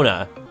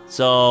Fiona.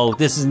 So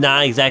this is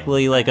not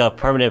exactly like a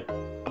permanent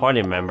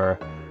party member.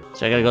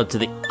 So I gotta go to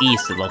the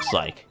east, it looks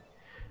like.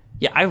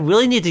 Yeah, I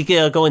really need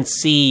to go and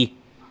see...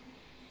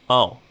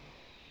 Oh.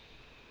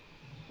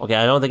 Okay,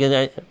 I don't think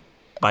it's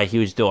by a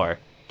huge door.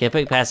 Can't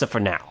pick past it for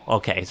now.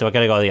 Okay, so I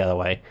gotta go the other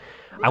way.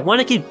 I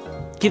want to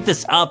keep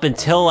this up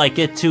until I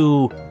get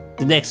to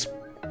the next,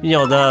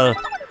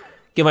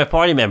 get my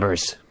party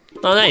members.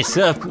 Oh, nice.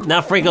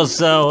 Now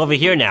Frinkle's over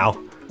here now.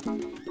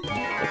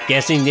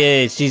 guessing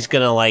she's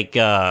gonna, like,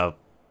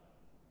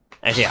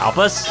 actually help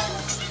us?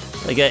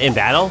 Like, in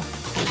battle?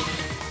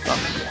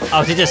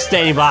 Oh, she's just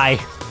standing by.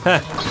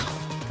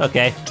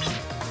 Okay.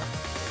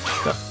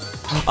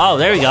 Oh,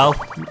 there we go.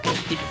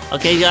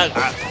 Okay,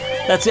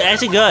 that's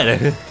actually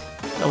good.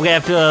 We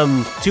have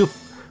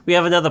we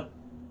have another,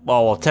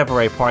 well,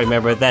 temporary party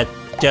member that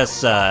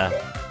just,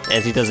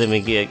 as he doesn't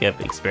even get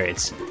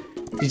experience.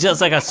 She's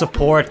just like a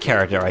support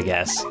character, I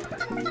guess.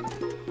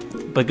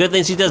 But good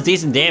thing she does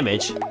decent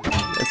damage.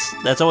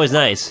 That's always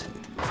nice.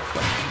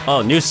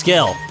 Oh, new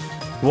skill.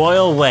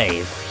 Royal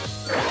Wave.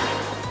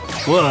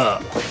 Whoa.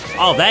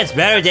 Oh, that's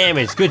better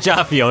damage. Good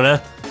job,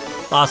 Fiona.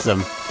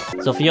 Awesome.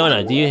 So,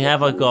 Fiona, do you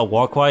have like a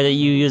war cry that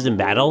you use in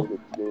battle?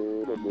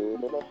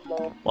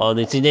 Well,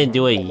 she didn't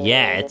do it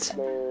yet.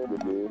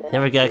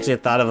 Never actually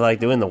thought of like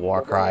doing the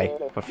war cry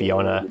for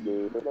Fiona.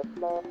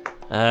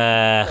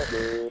 I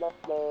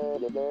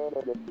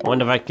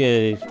wonder if I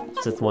could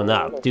set one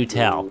up. Do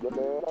tell.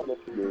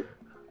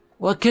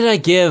 What can I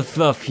give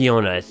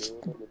Fiona?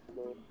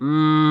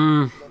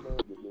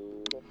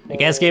 I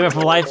guess gamer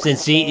for life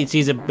since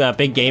she's a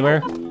big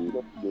gamer.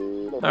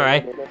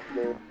 Alright.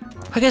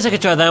 I guess I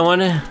could try that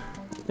one.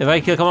 If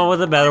I could come up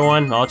with a better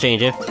one, I'll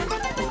change it.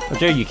 I'm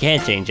sure you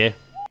can't change it.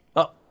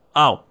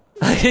 Oh.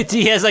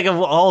 He has like a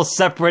whole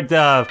separate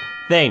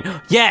thing.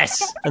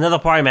 Yes! Another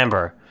party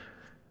member.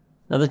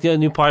 Another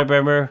new party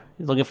member.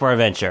 He's looking for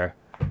adventure.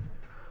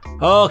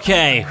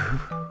 Okay.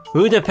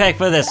 Who to pick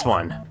for this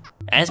one?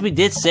 As we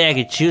did say, I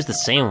could choose the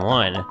same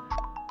one.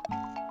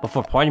 But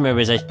for party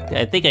members, I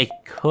think I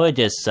could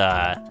just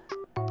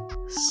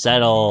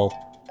settle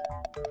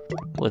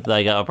with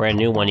like a brand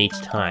new one each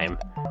time.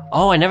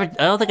 Oh, I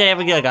don't think I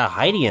ever get like a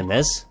Heidi in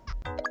this.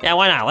 Yeah,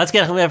 why not? Let's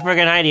get a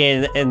friggin' Heidi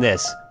in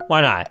this.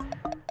 Why not?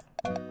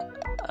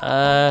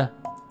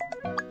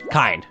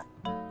 Kind.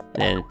 And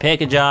then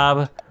pick a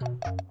job.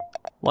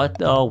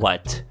 What? Oh,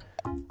 what?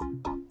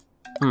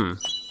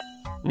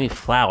 Maybe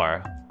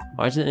flower.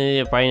 Why isn't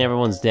it brighten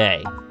everyone's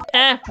day?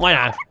 Why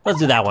not? Let's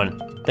do that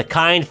one. The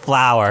kind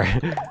flower.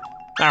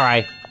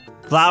 Alright.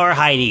 Flower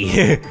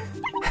Heidi.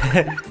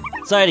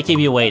 Sorry to keep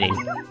you waiting.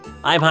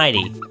 I'm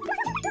Heidi.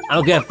 I'm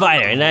a good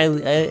fighter, and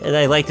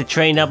I like to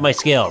train up my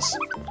skills.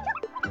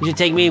 You should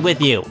take me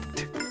with you.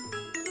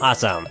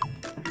 Awesome.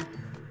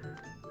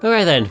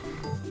 Alright then.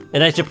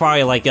 And I should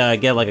probably like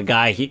get like a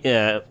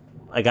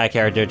guy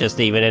character just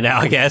to even it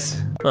out, I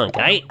guess. Can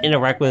I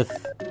interact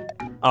with?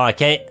 Oh, I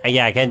can't.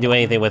 Yeah, I can't do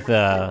anything with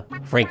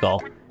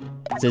Frinkle,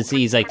 since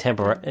he's like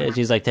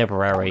she's like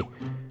temporary.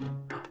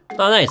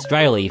 Oh, nice,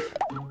 dry leaf.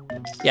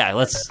 Yeah,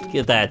 let's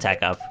get that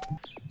attack up.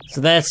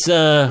 So that's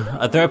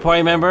a third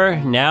party member.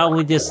 Now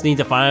we just need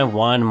to find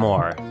one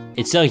more.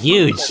 It's so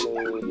huge.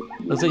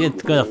 Looks like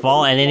it's gonna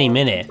fall at any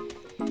minute.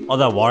 Oh,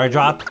 that water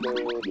drop.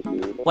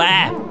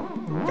 Wah!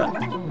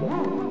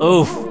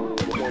 Oof.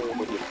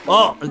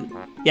 Oh,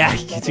 yeah,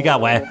 she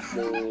got wet.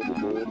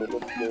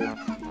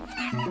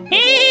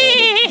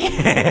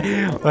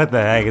 What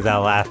the heck is that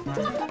laugh?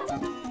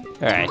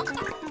 Alright.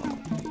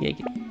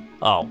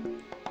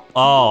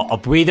 Oh, a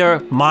breather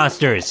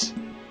monsters.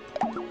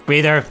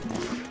 Breather.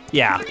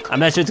 Yeah, I'm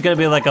not sure it's gonna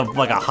be like a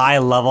high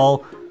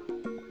level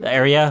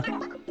area.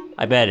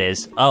 I bet it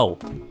is. Oh.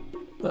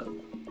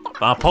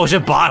 A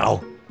potion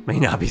bottle. May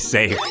not be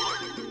safe.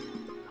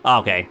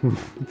 Okay,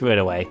 threw it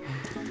away.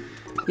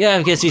 Yeah,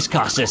 I guess he's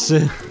cautious.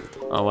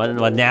 Oh,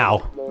 what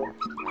now?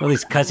 All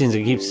these cutscenes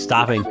that keep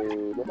stopping.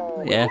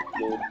 Yeah.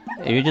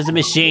 If you're just a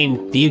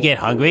machine, do you get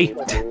hungry?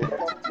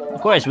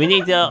 Of course, we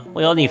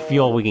all need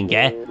fuel we can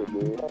get.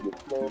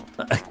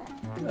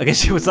 I guess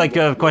she was like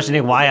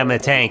questioning why I'm a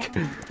tank.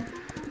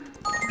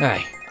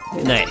 Alright,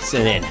 nice,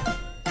 and then.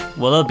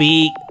 Will it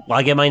be, while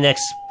I get my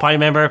next party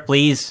member,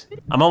 please?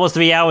 I'm almost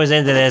 3 hours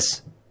into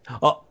this.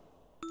 Oh,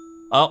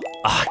 god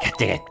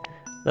dang it.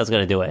 That's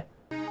gonna do it.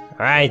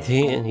 Alright,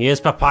 here's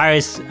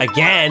Papyrus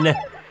again.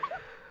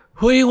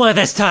 Who do you want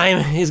this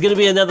time? He's gonna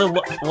be another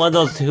one of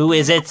those who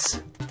is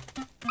it's.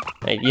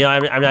 You know,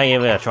 I'm not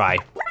even gonna try.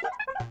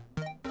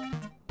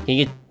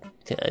 Can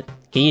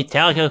you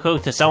tell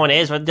who someone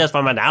is just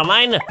from an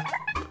outline?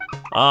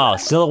 Oh,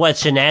 silhouette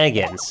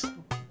shenanigans.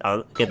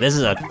 Oh, okay, this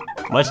is a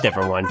much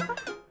different one.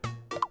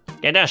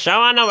 Get a show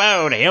on the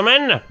road,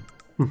 human!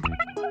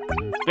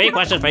 3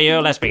 questions for you,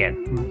 let's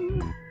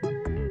begin.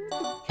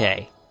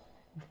 Okay.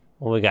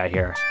 What we got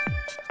here?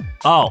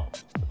 Oh,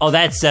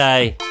 that's,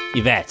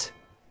 Yvette.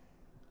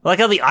 I like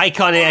how the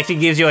icon actually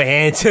gives you a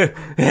hint.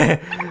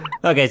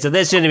 Okay, so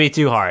this shouldn't be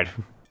too hard.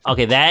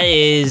 Okay, that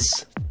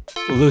is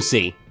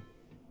Lucy.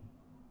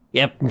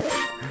 Yep.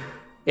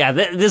 Yeah,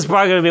 this is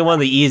probably gonna be one of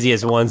the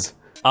easiest ones.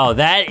 Oh,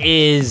 that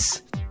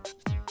is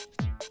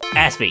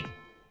Aspie.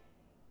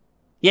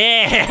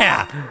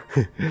 Yeah!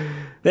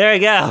 There we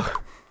go.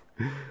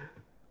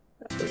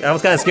 I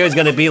was kind of scared it's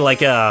gonna be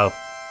like a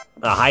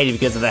Heidi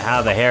because of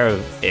how the hair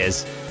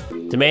is.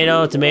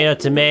 Tomato, tomato,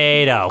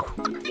 tomato.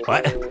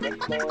 What?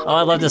 Oh,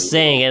 I love to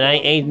sing, and I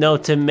ain't no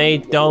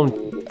tomato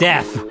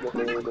deaf.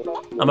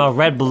 I'm a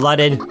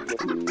red-blooded,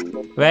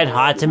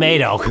 red-hot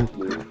tomato.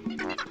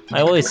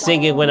 I always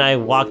sing it when I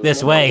walk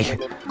this way.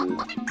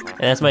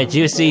 And that's my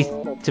juicy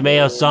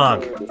tomato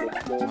song.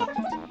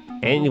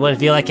 Anyone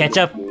feel like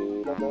ketchup?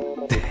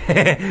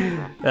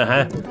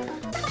 Uh-huh.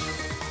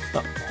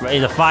 Oh, right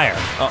in the fire.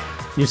 Oh,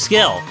 new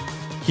skill.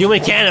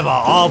 Human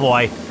cannonball. Oh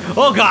boy.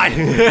 Oh god.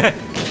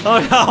 Oh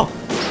no.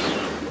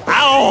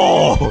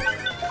 Ow!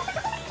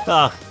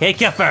 Oh, hit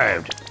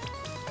confirmed.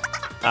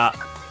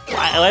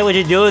 Why would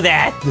you do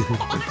that?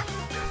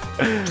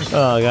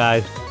 Oh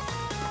god.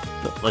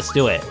 Let's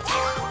do it.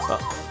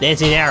 Oh,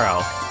 dancing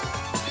arrow.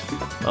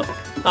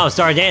 Oh,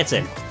 start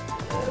dancing.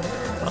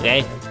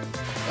 Okay.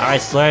 Alright,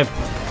 Slurp.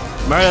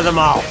 Murder them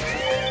all.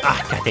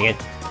 Ah, god dang it.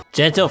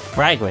 Gentle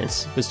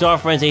fragrance. Restore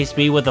friends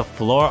HP with a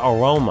floor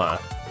aroma.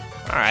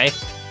 Alright.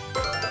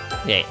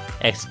 Okay,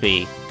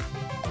 XP.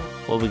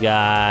 What we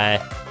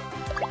got?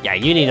 Yeah,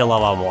 you need to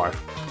level more.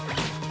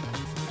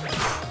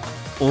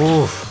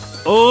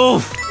 Oof.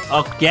 Oof!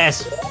 Oh,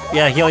 yes.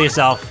 Yeah, heal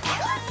yourself.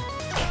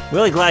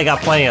 Really glad I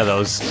got plenty of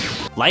those.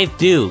 Life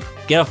Dew.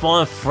 Get a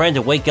fallen friend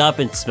to wake up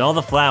and smell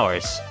the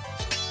flowers.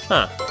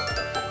 Huh.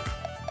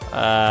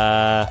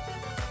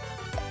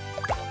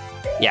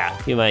 Yeah,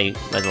 you might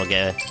as well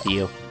get it to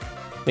you.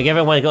 Make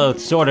everyone go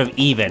sort of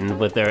even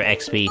with their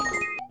XP.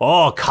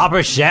 Oh,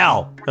 copper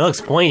shell! It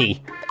looks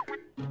pointy.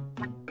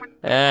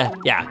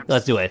 Yeah,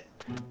 let's do it.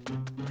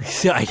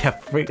 I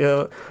have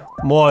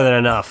more than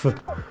enough.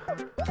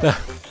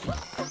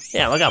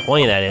 Yeah, look how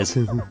pointy that is.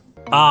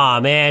 Aw,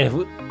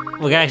 man.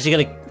 We're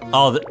actually gonna...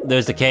 Oh,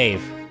 there's the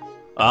cave.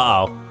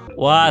 Uh-oh.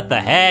 What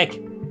the heck?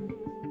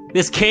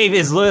 This cave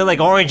is literally like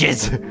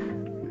oranges.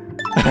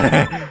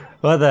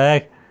 What the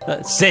heck?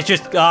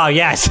 Citrus... Oh,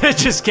 yeah,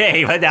 citrus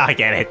cave. Now I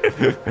get it.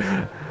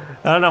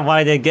 I don't know why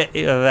I didn't get...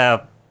 I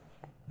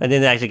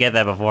didn't actually get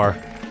that before.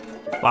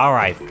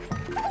 Alright.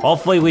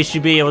 Hopefully we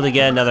should be able to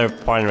get another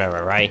party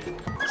member, right?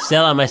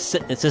 Stella, my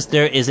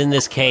sister, is in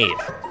this cave.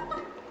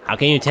 How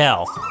can you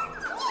tell?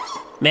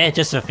 Man,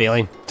 just a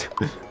feeling.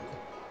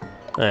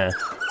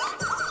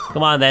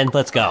 Come on then,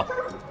 let's go.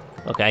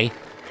 Okay.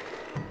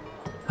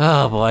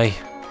 Oh boy.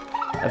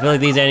 I feel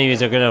like these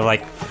enemies are gonna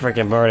like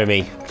freaking murder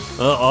me.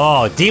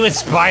 Oh, demon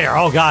spider!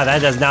 Oh god,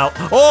 that does not.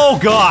 Oh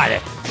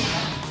god!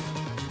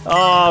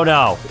 Oh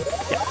no.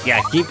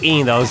 Yeah, keep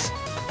eating those.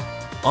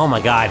 Oh my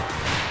god.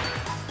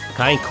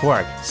 Kind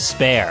quirk,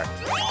 spare.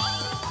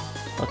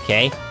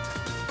 Okay.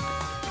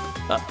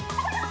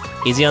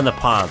 Easy on the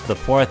palm, the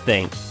poor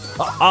thing.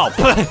 Oh,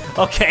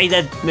 okay,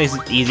 that makes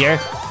it easier.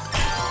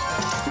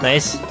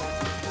 Nice.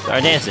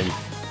 Start dancing.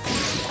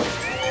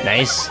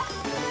 Nice.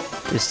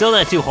 It's still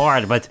not too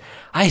hard, but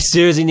I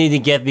seriously need to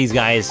get these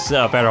guys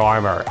better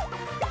armor.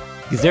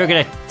 Because they're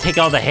gonna take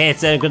all the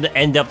hits and I'm gonna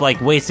end up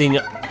like wasting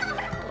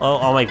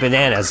all my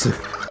bananas.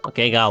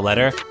 Okay, got a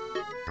letter.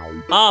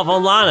 Oh,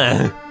 from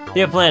Lana.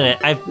 Dear Planet,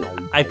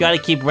 I've got to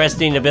keep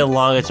resting a bit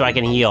longer so I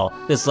can heal.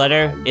 This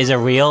letter, is it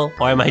real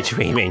or am I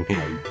dreaming?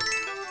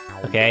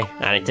 Okay,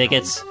 any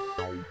tickets?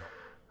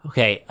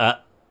 Okay,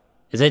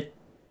 is it?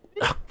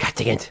 Oh, god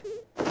dang it.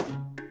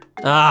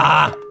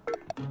 Ah!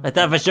 I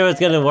thought for sure it's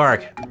gonna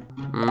work.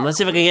 Let's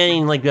see if I can get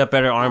any, like,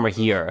 better armor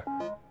here.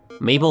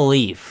 Maple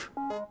Leaf.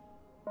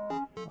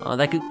 Oh,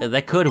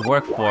 that could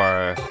work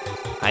for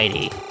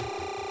Heidi.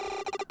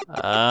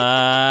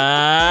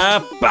 Bah!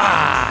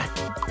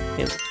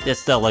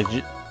 It's the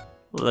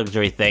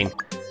luxury thing.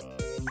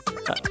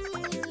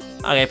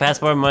 Okay,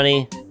 passport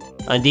money.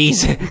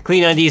 Undies.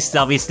 Clean undies,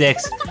 selfie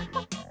sticks.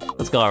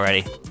 Let's go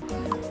already.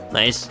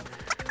 Nice.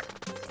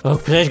 Oh,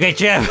 such a great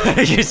trip!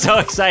 You're so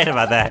excited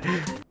about that.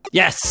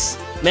 Yes!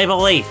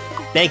 Maple Leaf!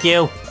 Thank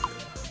you!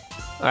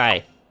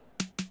 Alright.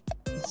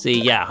 Let's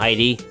see, yeah,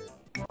 Heidi.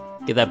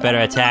 Get that better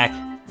attack.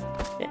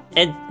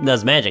 It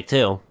does magic,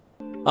 too.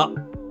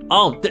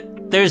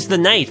 There's the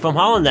knight from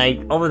Hollow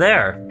Knight over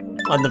there.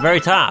 On the very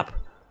top.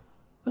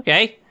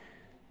 Okay.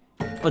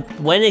 But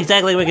when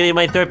exactly am I gonna get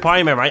my third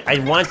party member? I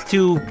want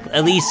to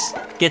at least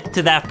get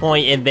to that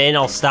point and then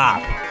I'll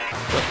stop.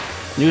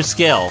 New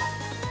skill.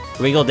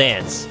 Regal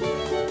dance.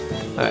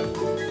 Alright.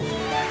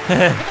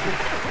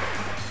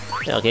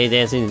 Okay,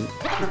 dancing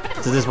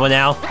to this one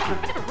now.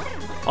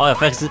 Oh, it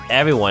affects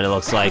everyone, it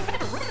looks like.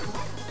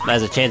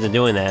 Has a chance of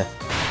doing that.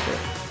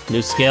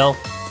 New skill.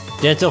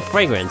 Gentle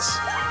fragrance.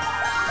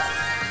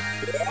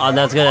 Oh,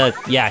 that's gonna,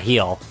 yeah,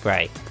 heal.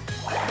 Right.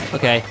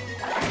 Okay.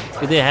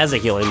 Good thing it has a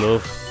healing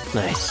move.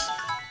 Nice.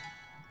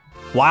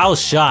 Wild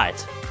shot.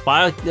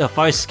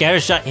 Fire scatter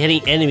shot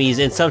hitting enemies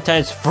and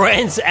sometimes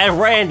friends at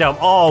random.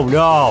 Oh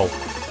no.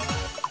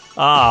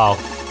 Oh.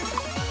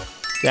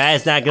 That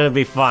is not gonna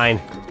be fine.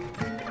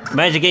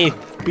 Imagine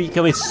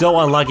becoming so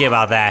unlucky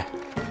about that.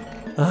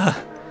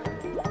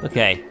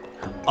 Okay.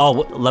 Oh,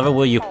 what lever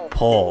will you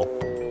pull?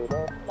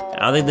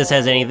 I don't think this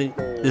has anything.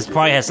 This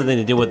probably has something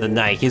to do with the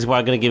knight. He's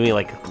probably gonna give me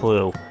like a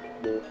clue.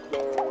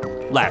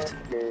 Left.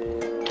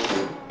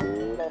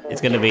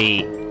 It's gonna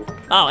be...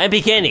 Oh,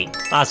 MP candy!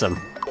 Awesome.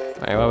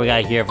 Alright, what we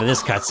got here for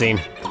this cutscene?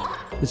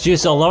 There's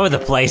juice all over the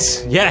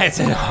place. Yeah, it's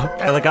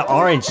like an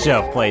orange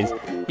place.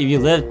 If you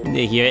live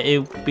here,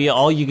 it would be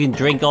all you can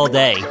drink all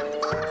day.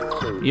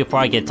 You'll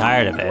probably get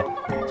tired of it.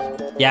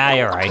 Yeah,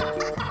 you're right.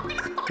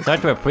 It's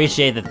hard to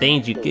appreciate the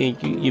things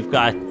you've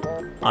got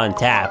on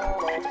tap.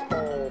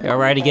 You're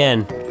right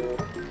again.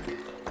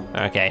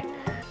 Okay.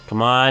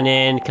 Come on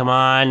in, come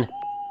on.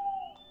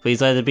 Please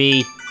let it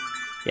be.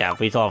 Yeah,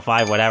 please all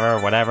 5,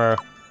 whatever.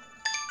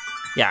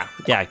 Yeah.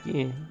 I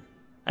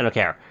don't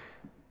care.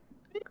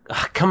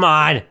 Come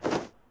on!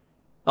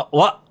 Oh,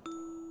 what?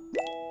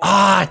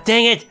 Ah,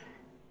 dang it!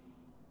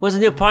 Where's a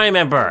new party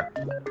member?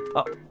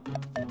 Oh,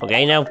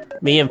 okay, now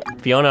me and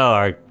Fiona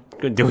are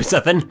doing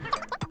something.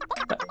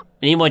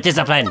 I need more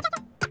discipline.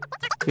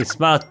 You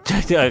smile.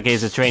 Okay,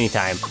 it's a training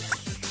time.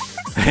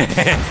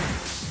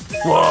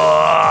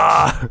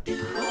 Whoa!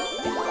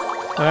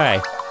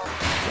 Alright.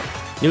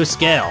 New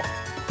skill.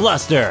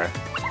 Bluster.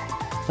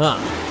 Huh.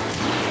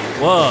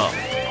 Whoa.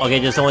 Okay,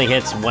 this only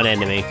hits one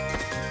enemy.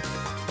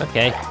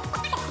 Okay.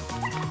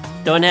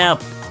 Don't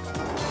help.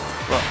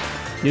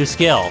 Whoa. New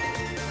skill.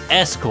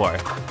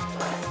 Escort.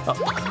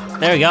 Oh,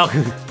 there we go.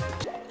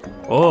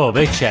 Oh,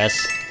 big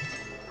chest.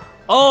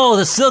 Oh,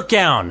 the silk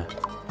gown.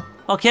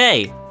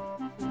 Okay.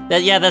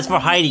 Yeah, that's for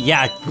Heidi.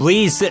 Yeah,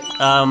 please.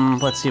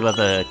 Let's see about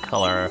the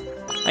color.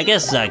 I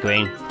guess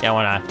green. Yeah,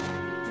 why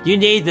not? You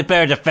need the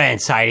better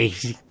defense, Heidi.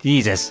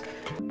 Jesus.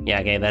 Yeah,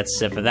 okay, that's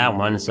it for that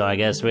one. So I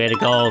guess we had to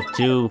go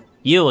to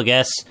you, I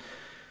guess.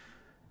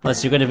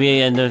 Unless you're gonna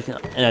be in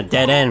a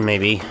dead end,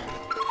 maybe.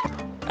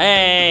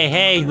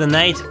 Hey, the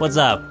knight. What's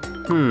up?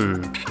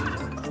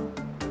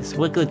 This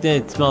wicked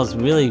thing smells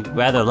really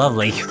rather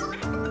lovely.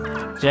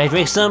 Should I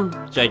drink some?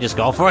 Should I just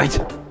go for it?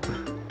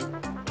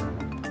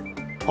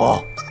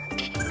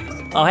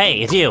 Oh,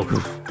 hey, it's you.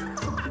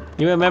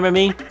 You remember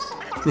me?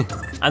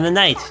 I'm the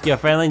knight, your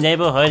friendly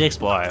neighborhood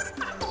explorer.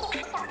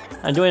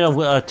 I'm doing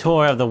a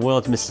tour of the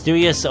world's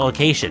mysterious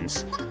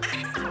locations.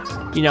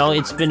 You know,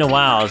 it's been a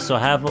while, so I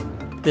have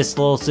this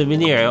little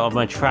souvenir of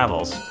my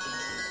travels.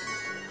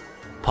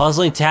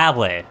 Puzzling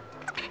tablet.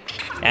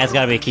 That's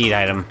gotta be a keyed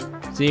item.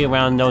 See you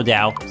around, no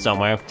doubt,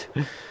 somewhere.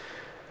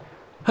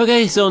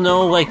 Okay, so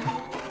no,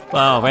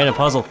 wow, random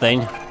puzzle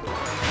thing.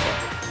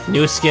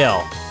 New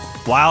skill.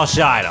 Wild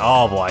shot.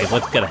 Oh boy,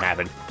 what's gonna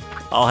happen?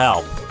 I'll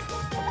help.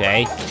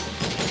 Okay.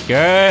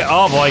 Good.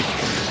 Oh boy.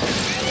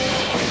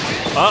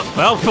 Oh,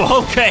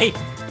 well, okay.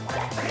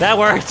 That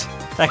worked.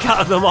 That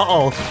got them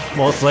all,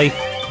 mostly.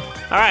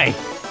 Alright.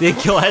 Didn't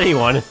kill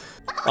anyone.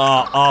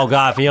 Oh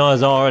god,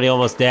 Fiona's already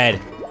almost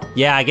dead.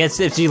 Yeah, I guess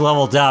if she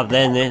leveled up,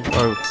 then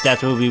her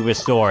stats will be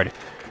restored.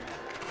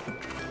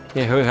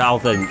 Yeah, her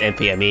health and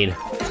MP, I mean.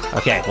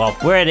 Okay, well,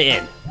 we're at the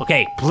end.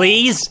 Okay,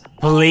 please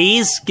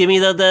give me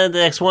the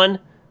next one.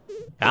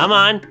 Come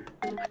on.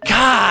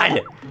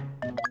 God!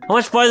 How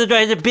much farther do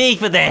I have to be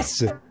for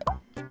this?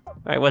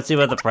 Alright, let's see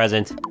about the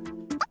present.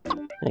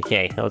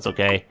 Okay, no, it's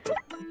okay.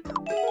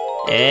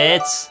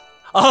 It's...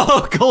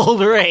 Oh,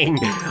 gold ring!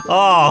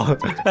 Oh!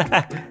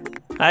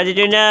 How did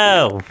you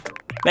know?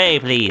 Hey,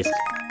 please.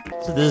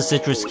 So this is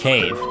Citrus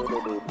Cave.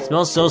 It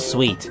smells so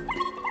sweet.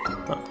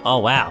 Oh,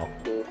 wow.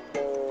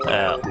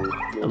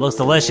 It looks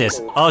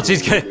delicious. Oh,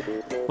 she's good.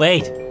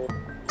 Wait.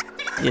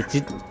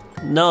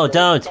 No,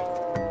 don't.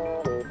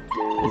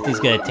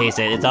 He's gonna taste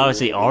it. It's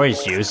obviously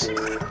orange juice.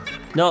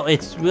 No,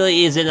 it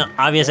really isn't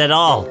obvious at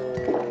all.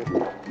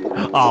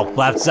 Oh,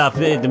 flaps up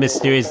the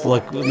mystery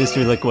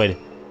liquid.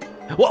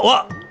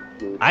 What?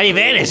 I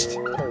vanished.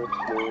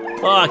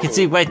 Oh, I can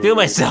see right through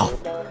myself.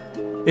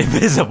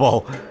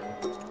 Invisible.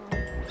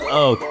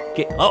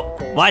 Okay. Oh,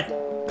 what?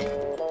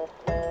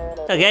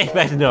 Okay,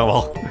 back to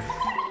normal.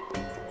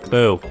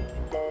 Boo.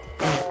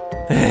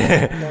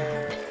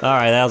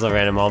 Alright, that was a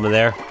random moment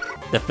there.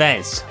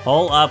 Defense.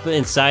 Hole up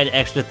inside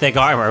extra thick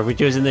armor,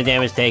 reducing the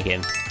damage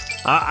taken.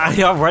 I've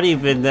already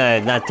been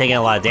not taking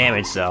a lot of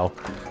damage, so...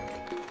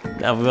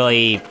 That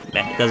really...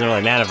 doesn't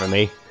really matter for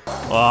me.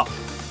 Well,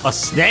 a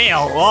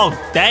snail! Oh,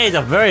 that is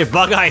a very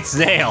bug-eyed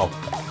snail!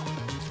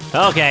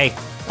 Okay,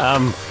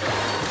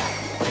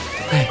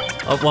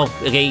 Oh, well,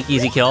 okay,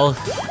 easy kill.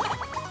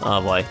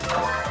 Oh boy.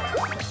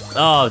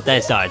 Oh,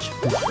 nice dodge.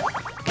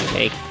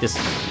 Okay, just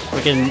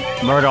freaking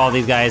murder all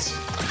these guys.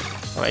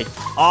 Alright.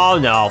 Oh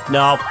no,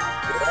 no.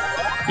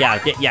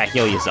 Yeah,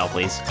 heal yourself,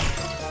 please.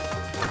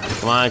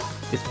 Come on,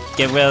 just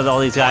get rid of all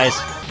these guys.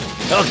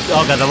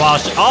 Oh god, the wall.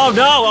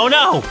 Oh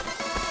no!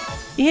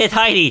 He hit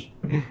Heidi.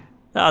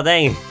 Oh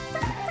dang.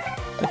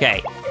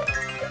 Okay.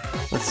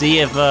 Let's see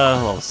if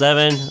level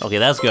 7. Okay,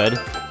 that's good.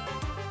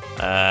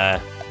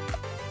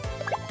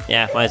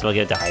 Yeah, might as well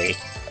give it to Heidi.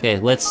 Okay,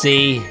 let's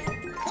see.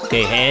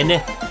 Okay,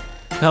 hand.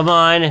 Come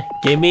on,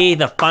 give me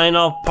the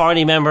final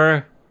party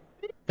member.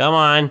 Come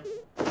on.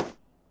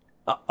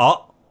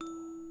 Oh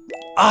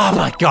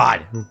my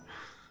god!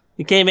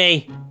 You kidding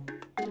me?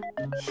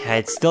 Yeah,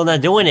 it's still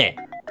not doing it.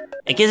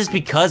 I guess it's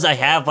because I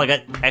have like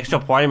an extra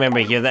party member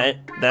here.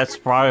 That's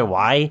probably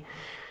why.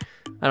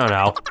 I don't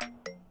know.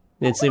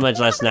 Didn't sleep much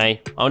last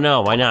night. Oh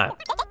no, why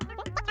not?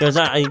 There's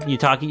not you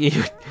talking. You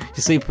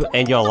sleep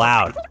and you're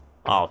loud.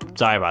 Oh,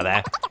 sorry about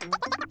that.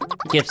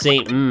 You kept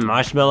saying,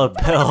 marshmallow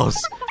pills.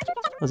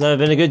 Must have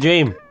been a good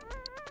dream.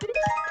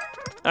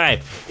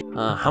 Alright.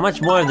 How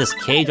much more of this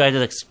cave do I have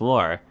to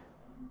explore?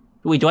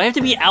 Wait, do I have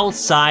to be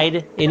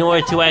outside in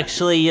order to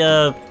actually,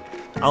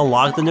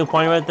 unlock the new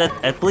party member?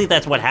 I believe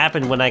that's what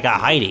happened when I got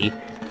Heidi,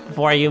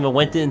 before I even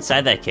went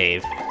inside that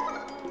cave.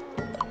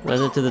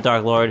 Went into the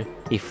Dark Lord.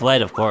 He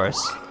fled, of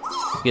course,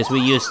 because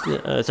we used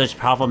such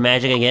powerful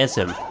magic against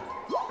him.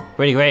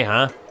 Pretty great,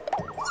 huh?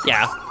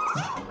 Yeah.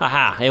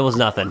 Haha, it was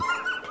nothing.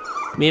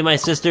 Me and my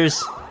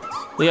sisters,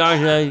 we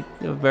are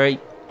very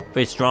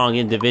strong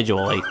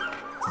individually,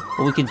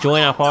 but we can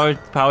join our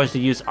powers to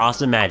use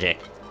awesome magic.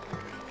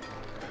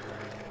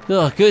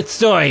 Oh, good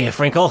story,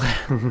 Frinkle.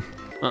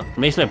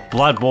 Makes my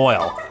blood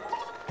boil.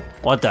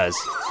 What does?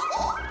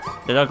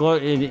 The Dark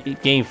Lord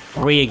gained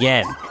free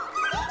again,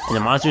 and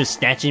the monster is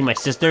snatching my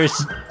sisters.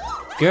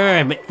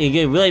 Grr,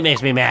 it really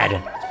makes me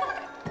mad.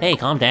 Hey,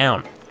 calm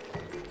down.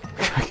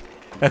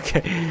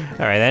 Okay,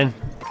 alright then.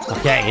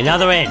 Okay,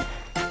 another win.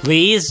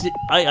 Please?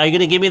 Are you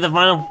gonna give me the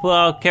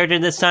final character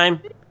this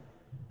time?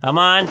 Come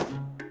on.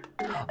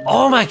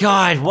 Oh my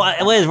god, what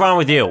is wrong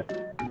with you?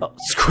 Oh,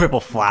 Scribble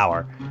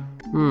Flower.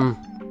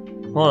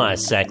 Hold on a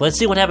sec. Let's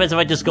see what happens if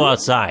I just go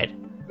outside.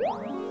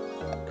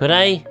 Could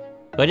I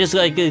just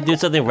like do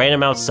something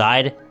random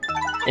outside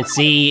and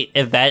see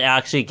if that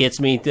actually gets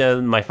me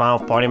to my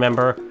final party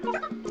member?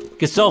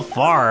 Because so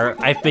far,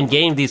 I've been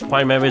getting these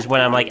party members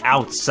when I'm like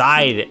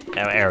outside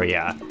an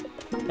area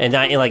and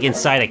not like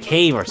inside a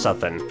cave or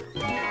something.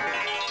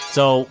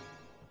 So,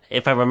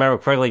 if I remember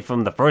correctly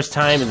from the first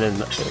time and then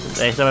the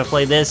next time I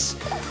play this,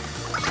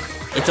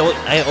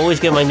 I always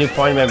get my new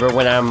party member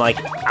when I'm like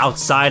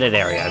outside an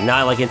area,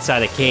 not like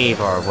inside a cave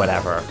or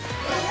whatever.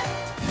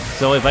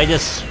 So if I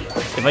just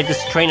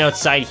train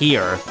outside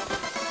here,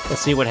 let's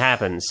see what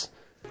happens.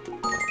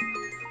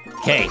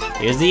 Okay,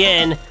 here's the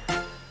end.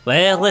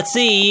 Well, let's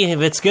see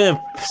if it's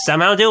gonna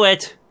somehow do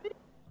it.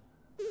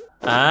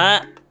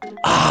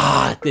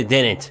 It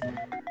didn't.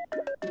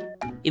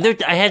 Either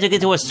I had to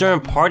get to a certain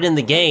part in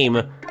the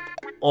game,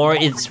 or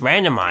it's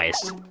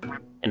randomized.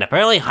 And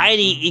apparently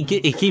Heidi,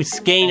 it keeps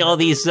getting all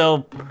these,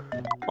 all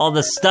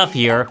the stuff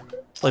here.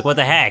 Like, what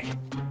the heck?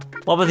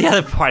 What about the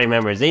other party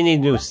members? They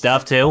need new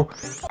stuff, too.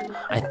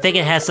 I think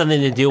it has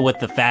something to do with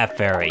the Fat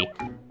Fairy.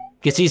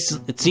 Because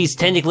he's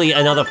technically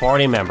another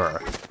party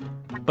member.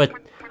 But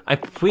I'm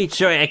pretty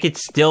sure I could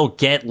still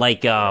get,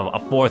 like, a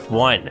fourth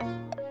one.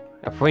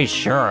 I'm pretty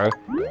sure.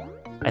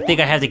 I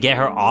think I have to get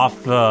her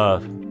off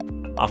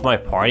my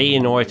party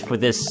in order for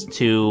this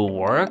to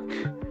work.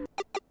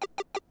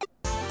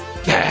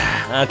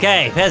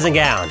 Okay, peasant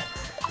gown.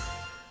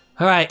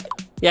 Alright,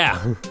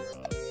 yeah.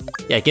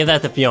 Yeah, give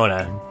that to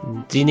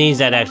Fiona. She needs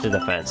that extra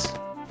defense.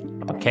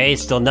 Okay,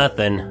 still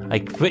nothing. I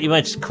pretty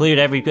much cleared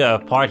every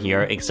part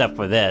here except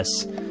for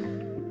this.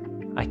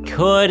 I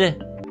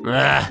could...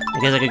 I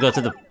guess I could go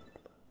to the...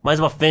 Might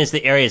as well finish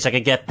the area so I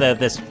could get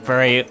this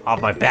fairy off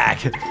my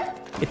back.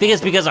 I think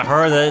it's because of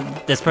her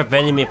that's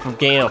preventing me from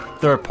getting a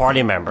third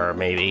party member,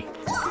 maybe.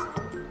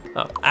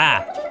 Oh,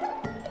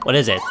 what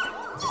is it?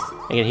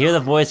 I can hear the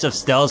voice of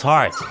Stella's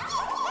heart.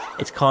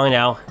 It's calling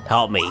out,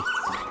 help me.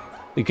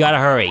 We gotta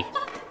hurry.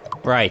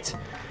 Right.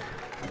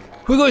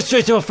 We're going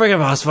straight to a friggin'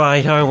 boss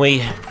fight, aren't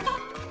we?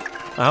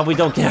 I hope we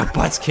don't get our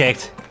butts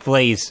kicked.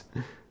 Please.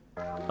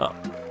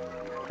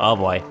 Oh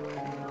boy.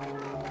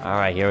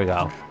 Alright, here we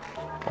go.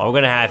 What we're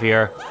gonna have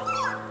here.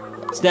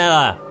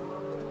 Stella!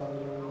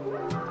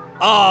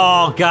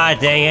 Oh, god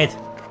dang it!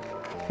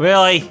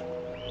 Really?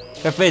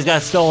 Her face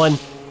got stolen.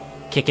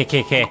 Kick.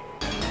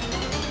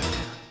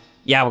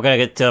 Yeah, we're gonna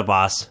get to the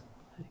boss.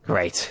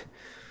 Great.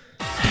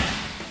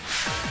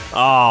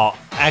 Oh,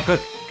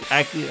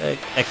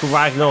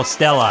 Acragno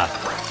Stella.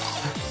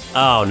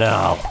 Oh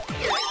no.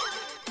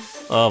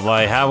 Oh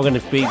boy, how are we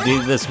gonna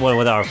do this one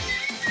with our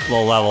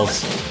low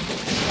levels?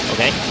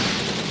 Okay.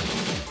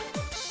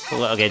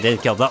 Okay,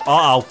 didn't kill them.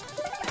 Uh-oh.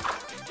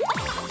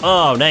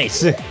 Oh,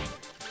 nice.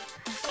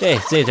 Okay,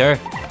 saved her.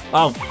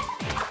 Oh.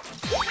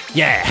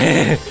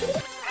 Yeah.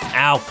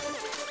 Ow.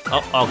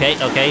 Oh, okay.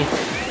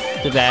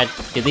 Too bad.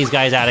 Get these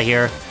guys out of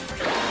here.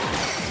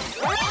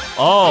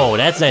 Oh,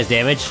 that's nice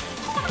damage.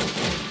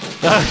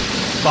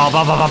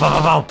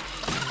 Boom.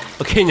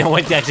 Okay, no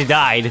one actually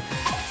died.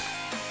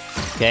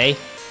 Okay.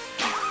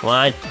 Come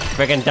on.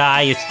 Frickin'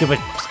 die, you stupid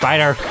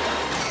spider.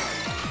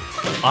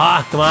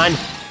 Come on.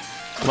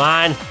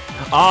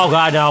 Oh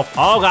god, no.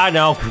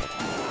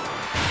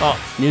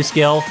 Oh, new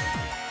skill.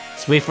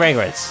 Sweet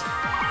fragrance.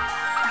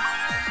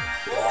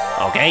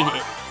 Okay,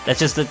 that's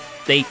just the...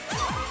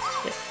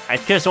 I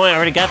could have sworn I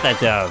already got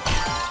that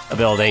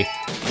ability.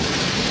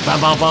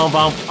 Boom.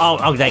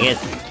 Oh, dang it.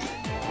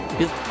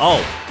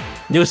 Oh,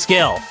 new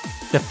skill.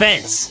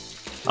 Defense.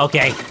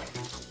 Okay.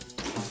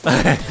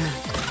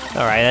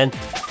 Alright then.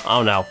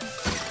 Oh no.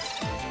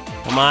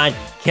 Come on.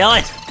 Kill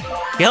it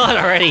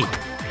already.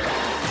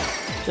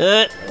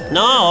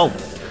 No.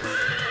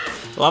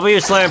 Love you,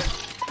 Slurp.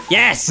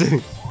 Yes.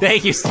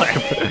 Thank you,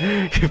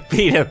 Slurp. You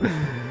beat him.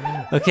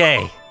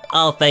 Okay.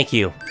 Oh, thank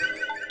you.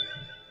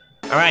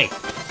 Alright.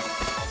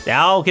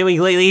 Now, can we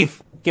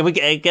leave? Can we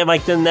get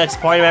like the next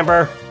party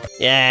member?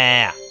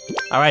 Yeah.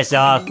 Alright,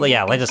 so,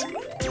 yeah, let's just...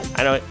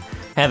 I know...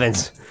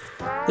 Heavens.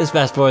 Let's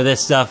fast forward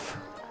this stuff.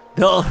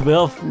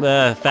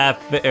 Fat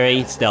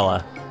Fray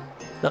Stella.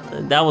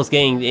 That was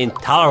getting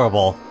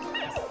intolerable.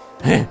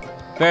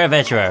 Fair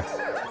adventurer.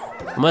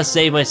 I must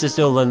save my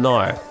sister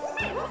Lenore.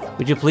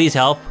 Would you please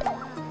help?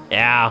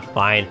 Yeah,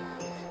 fine.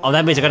 Oh,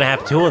 that means you're gonna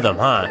have 2 of them,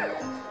 huh?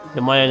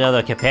 You might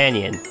another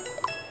companion.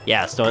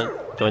 Yes,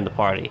 join the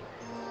party.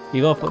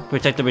 You go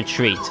protect the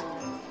retreat.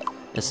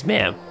 Yes,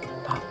 ma'am.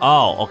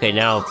 Oh, okay,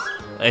 now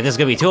there's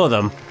gonna be 2 of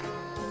them.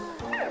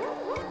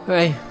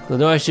 Right,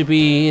 Lenore should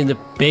be in the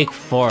big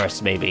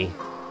forest, maybe.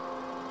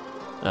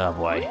 Oh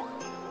boy.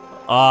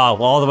 Oh,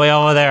 all the way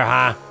over there,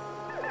 huh?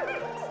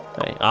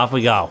 Right, off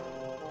we go.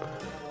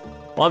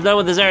 Well, I'm done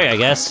with this area, I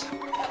guess.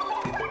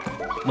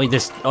 Wait,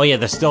 oh yeah,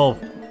 we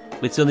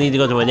still need to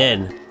go to an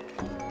inn.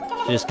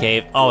 This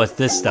cave. Oh, it's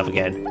this stuff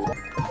again.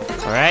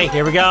 Alright,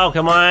 here we go,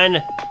 come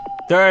on.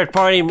 4th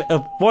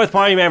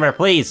party member,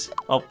 please.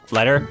 Oh,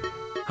 letter.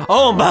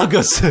 Oh,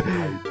 Mongoose!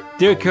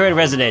 Dear current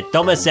resident,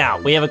 don't miss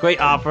out. We have a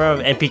great offer of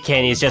MP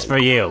candies just for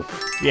you.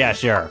 Yeah,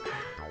 sure.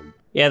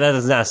 Yeah, that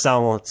does not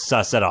sound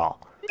sus at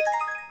all.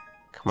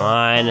 Come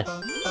on.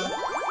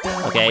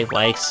 Okay,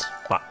 likes.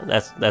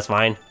 That's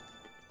fine.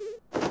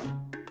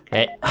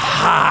 Okay.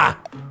 Ha!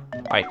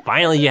 Alright,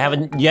 finally you have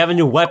a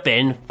new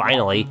weapon.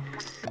 Finally.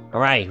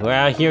 Alright, we're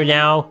out here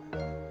now.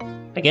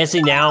 I guess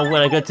now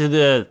when I go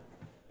to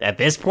at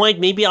this point,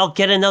 maybe I'll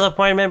get another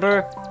party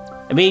member.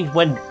 I mean,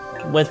 when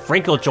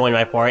Frinkle joined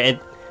my party,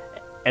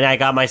 and I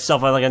got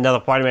myself like another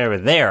party member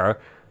there,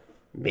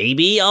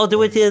 maybe I'll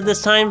do it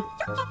this time.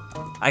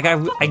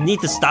 I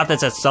need to stop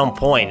this at some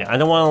point. I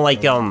don't want to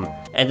like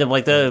end up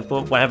like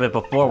what happened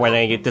before when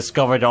I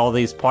discovered all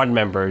these party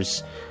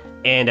members,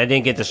 and I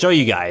didn't get to show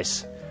you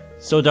guys.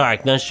 So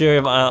dark, not sure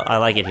if I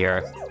like it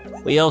here.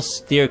 We all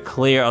steer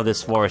clear of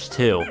this forest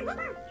too.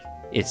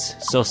 It's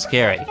so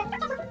scary.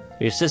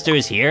 Your sister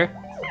is here?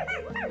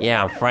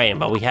 Yeah, I'm frightened,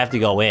 but we have to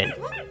go in.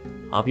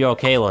 Hope you're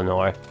okay,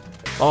 Lenore.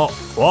 Oh,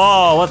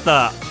 whoa, what the?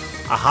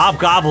 A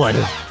hobgoblin.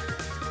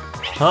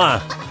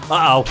 Huh.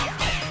 Uh-oh.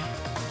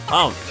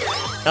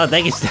 Oh,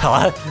 thank you,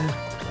 Stella.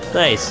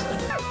 Nice.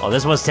 Oh,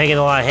 this one's taking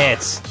a lot of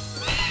hits.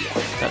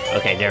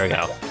 Okay, there we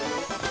go.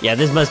 Yeah,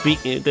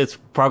 it's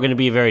probably gonna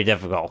be very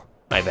difficult.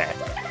 I bet.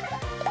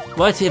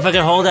 What if I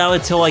can hold out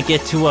until I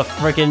get to a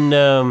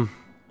frickin'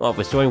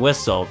 restoring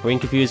whistle. Bring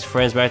confused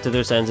friends back to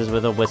their senses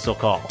with a whistle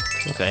call.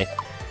 Okay.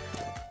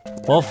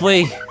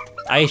 Hopefully,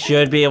 I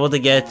should be able to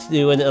get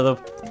to another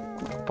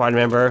party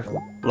member,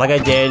 like I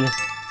did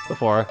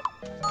before.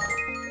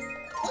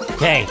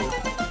 Okay,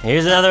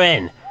 here's another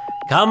inn.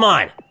 Come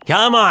on,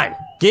 come on!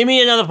 Give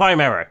me another party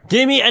member!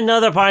 Give me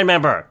another party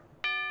member!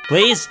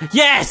 Please?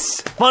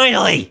 Yes!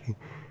 Finally!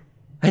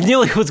 I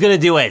knew I was gonna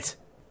do it!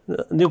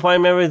 New party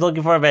member is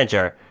looking for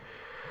adventure.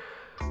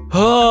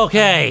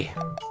 Okay.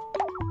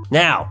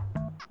 Now,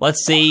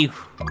 let's see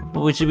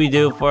what should we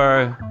do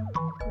for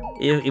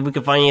if we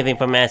can find anything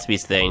from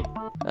Matsby's thing.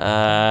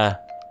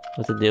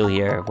 What to do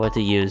here? What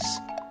to use?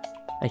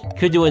 I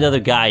could do another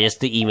guy just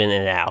to even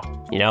it out,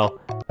 you know?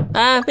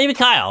 Maybe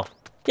Kyle.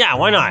 Yeah,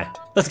 why not?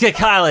 Let's get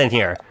Kyle in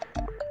here.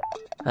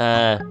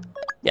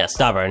 Yeah,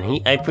 stubborn.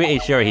 I'm pretty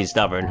sure he's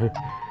stubborn.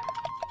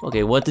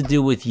 Okay, what to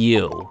do with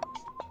you?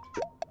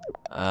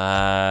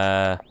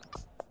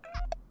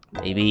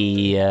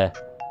 Maybe,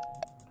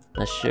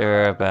 not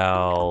sure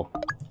about...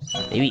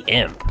 Maybe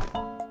Imp.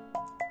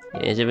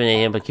 Is it an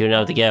Imp cute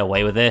enough to get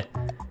away with it?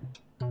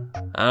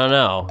 I don't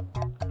know.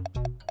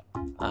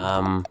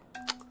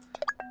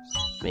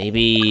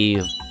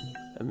 Maybe...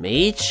 a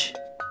mage?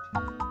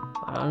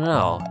 I don't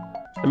know.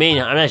 I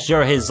mean, I'm not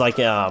sure his, like,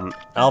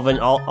 elven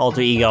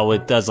alter ego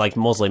does, like,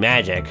 mostly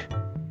magic.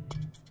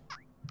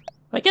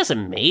 I guess a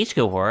mage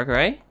could work,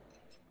 right?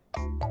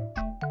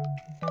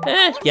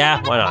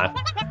 Yeah, why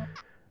not?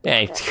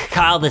 Hey,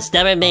 Kyle the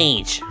Stubborn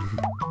Mage.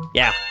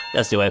 Yeah,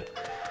 let's do it.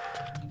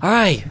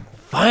 Alright,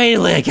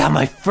 finally I got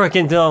my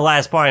frickin'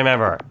 last party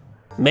member.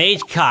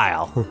 Mage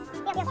Kyle.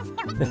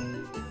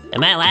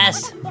 Am I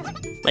last?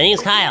 My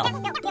name's Kyle.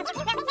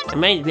 I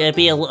might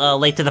be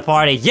late to the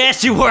party.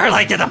 Yes, you were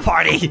late to the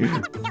party!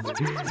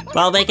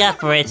 Well, I'll make up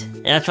for it,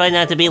 and I'll try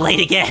not to be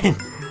late again.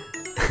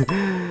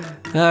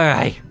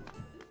 Alright.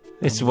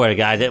 I swear to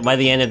God, by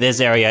the end of this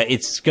area,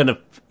 it's gonna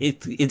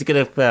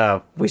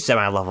reach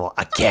my level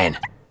again.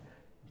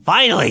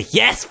 Finally!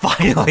 Yes,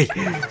 finally!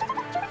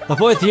 A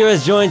 4th hero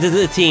has joined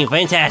the team.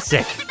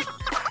 Fantastic.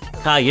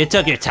 Oh, you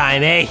took your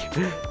time, eh?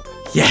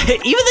 Yeah,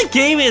 even the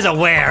game is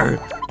aware.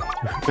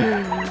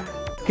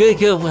 Could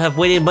have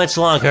waited much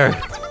longer.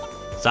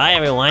 Sorry,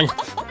 everyone.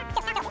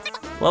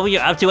 What were you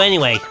up to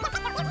anyway?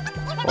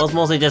 Well, it's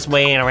mostly just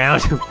waiting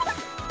around.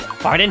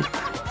 Pardon?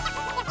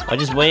 I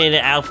just waited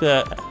out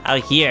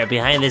here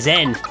behind this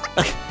inn.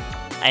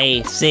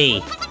 I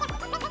see.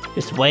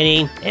 Just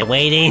waiting and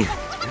waiting.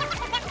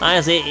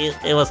 Honestly,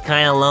 it was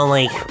kind of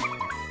lonely.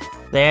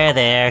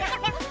 There.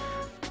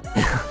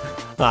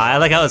 Oh, I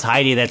like how it's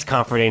Heidi that's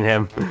comforting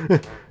him.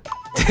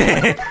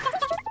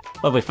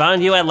 Well, we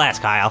found you at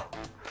last, Kyle.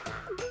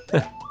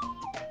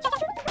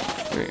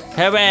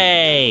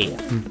 Hooray!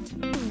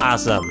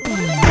 Awesome.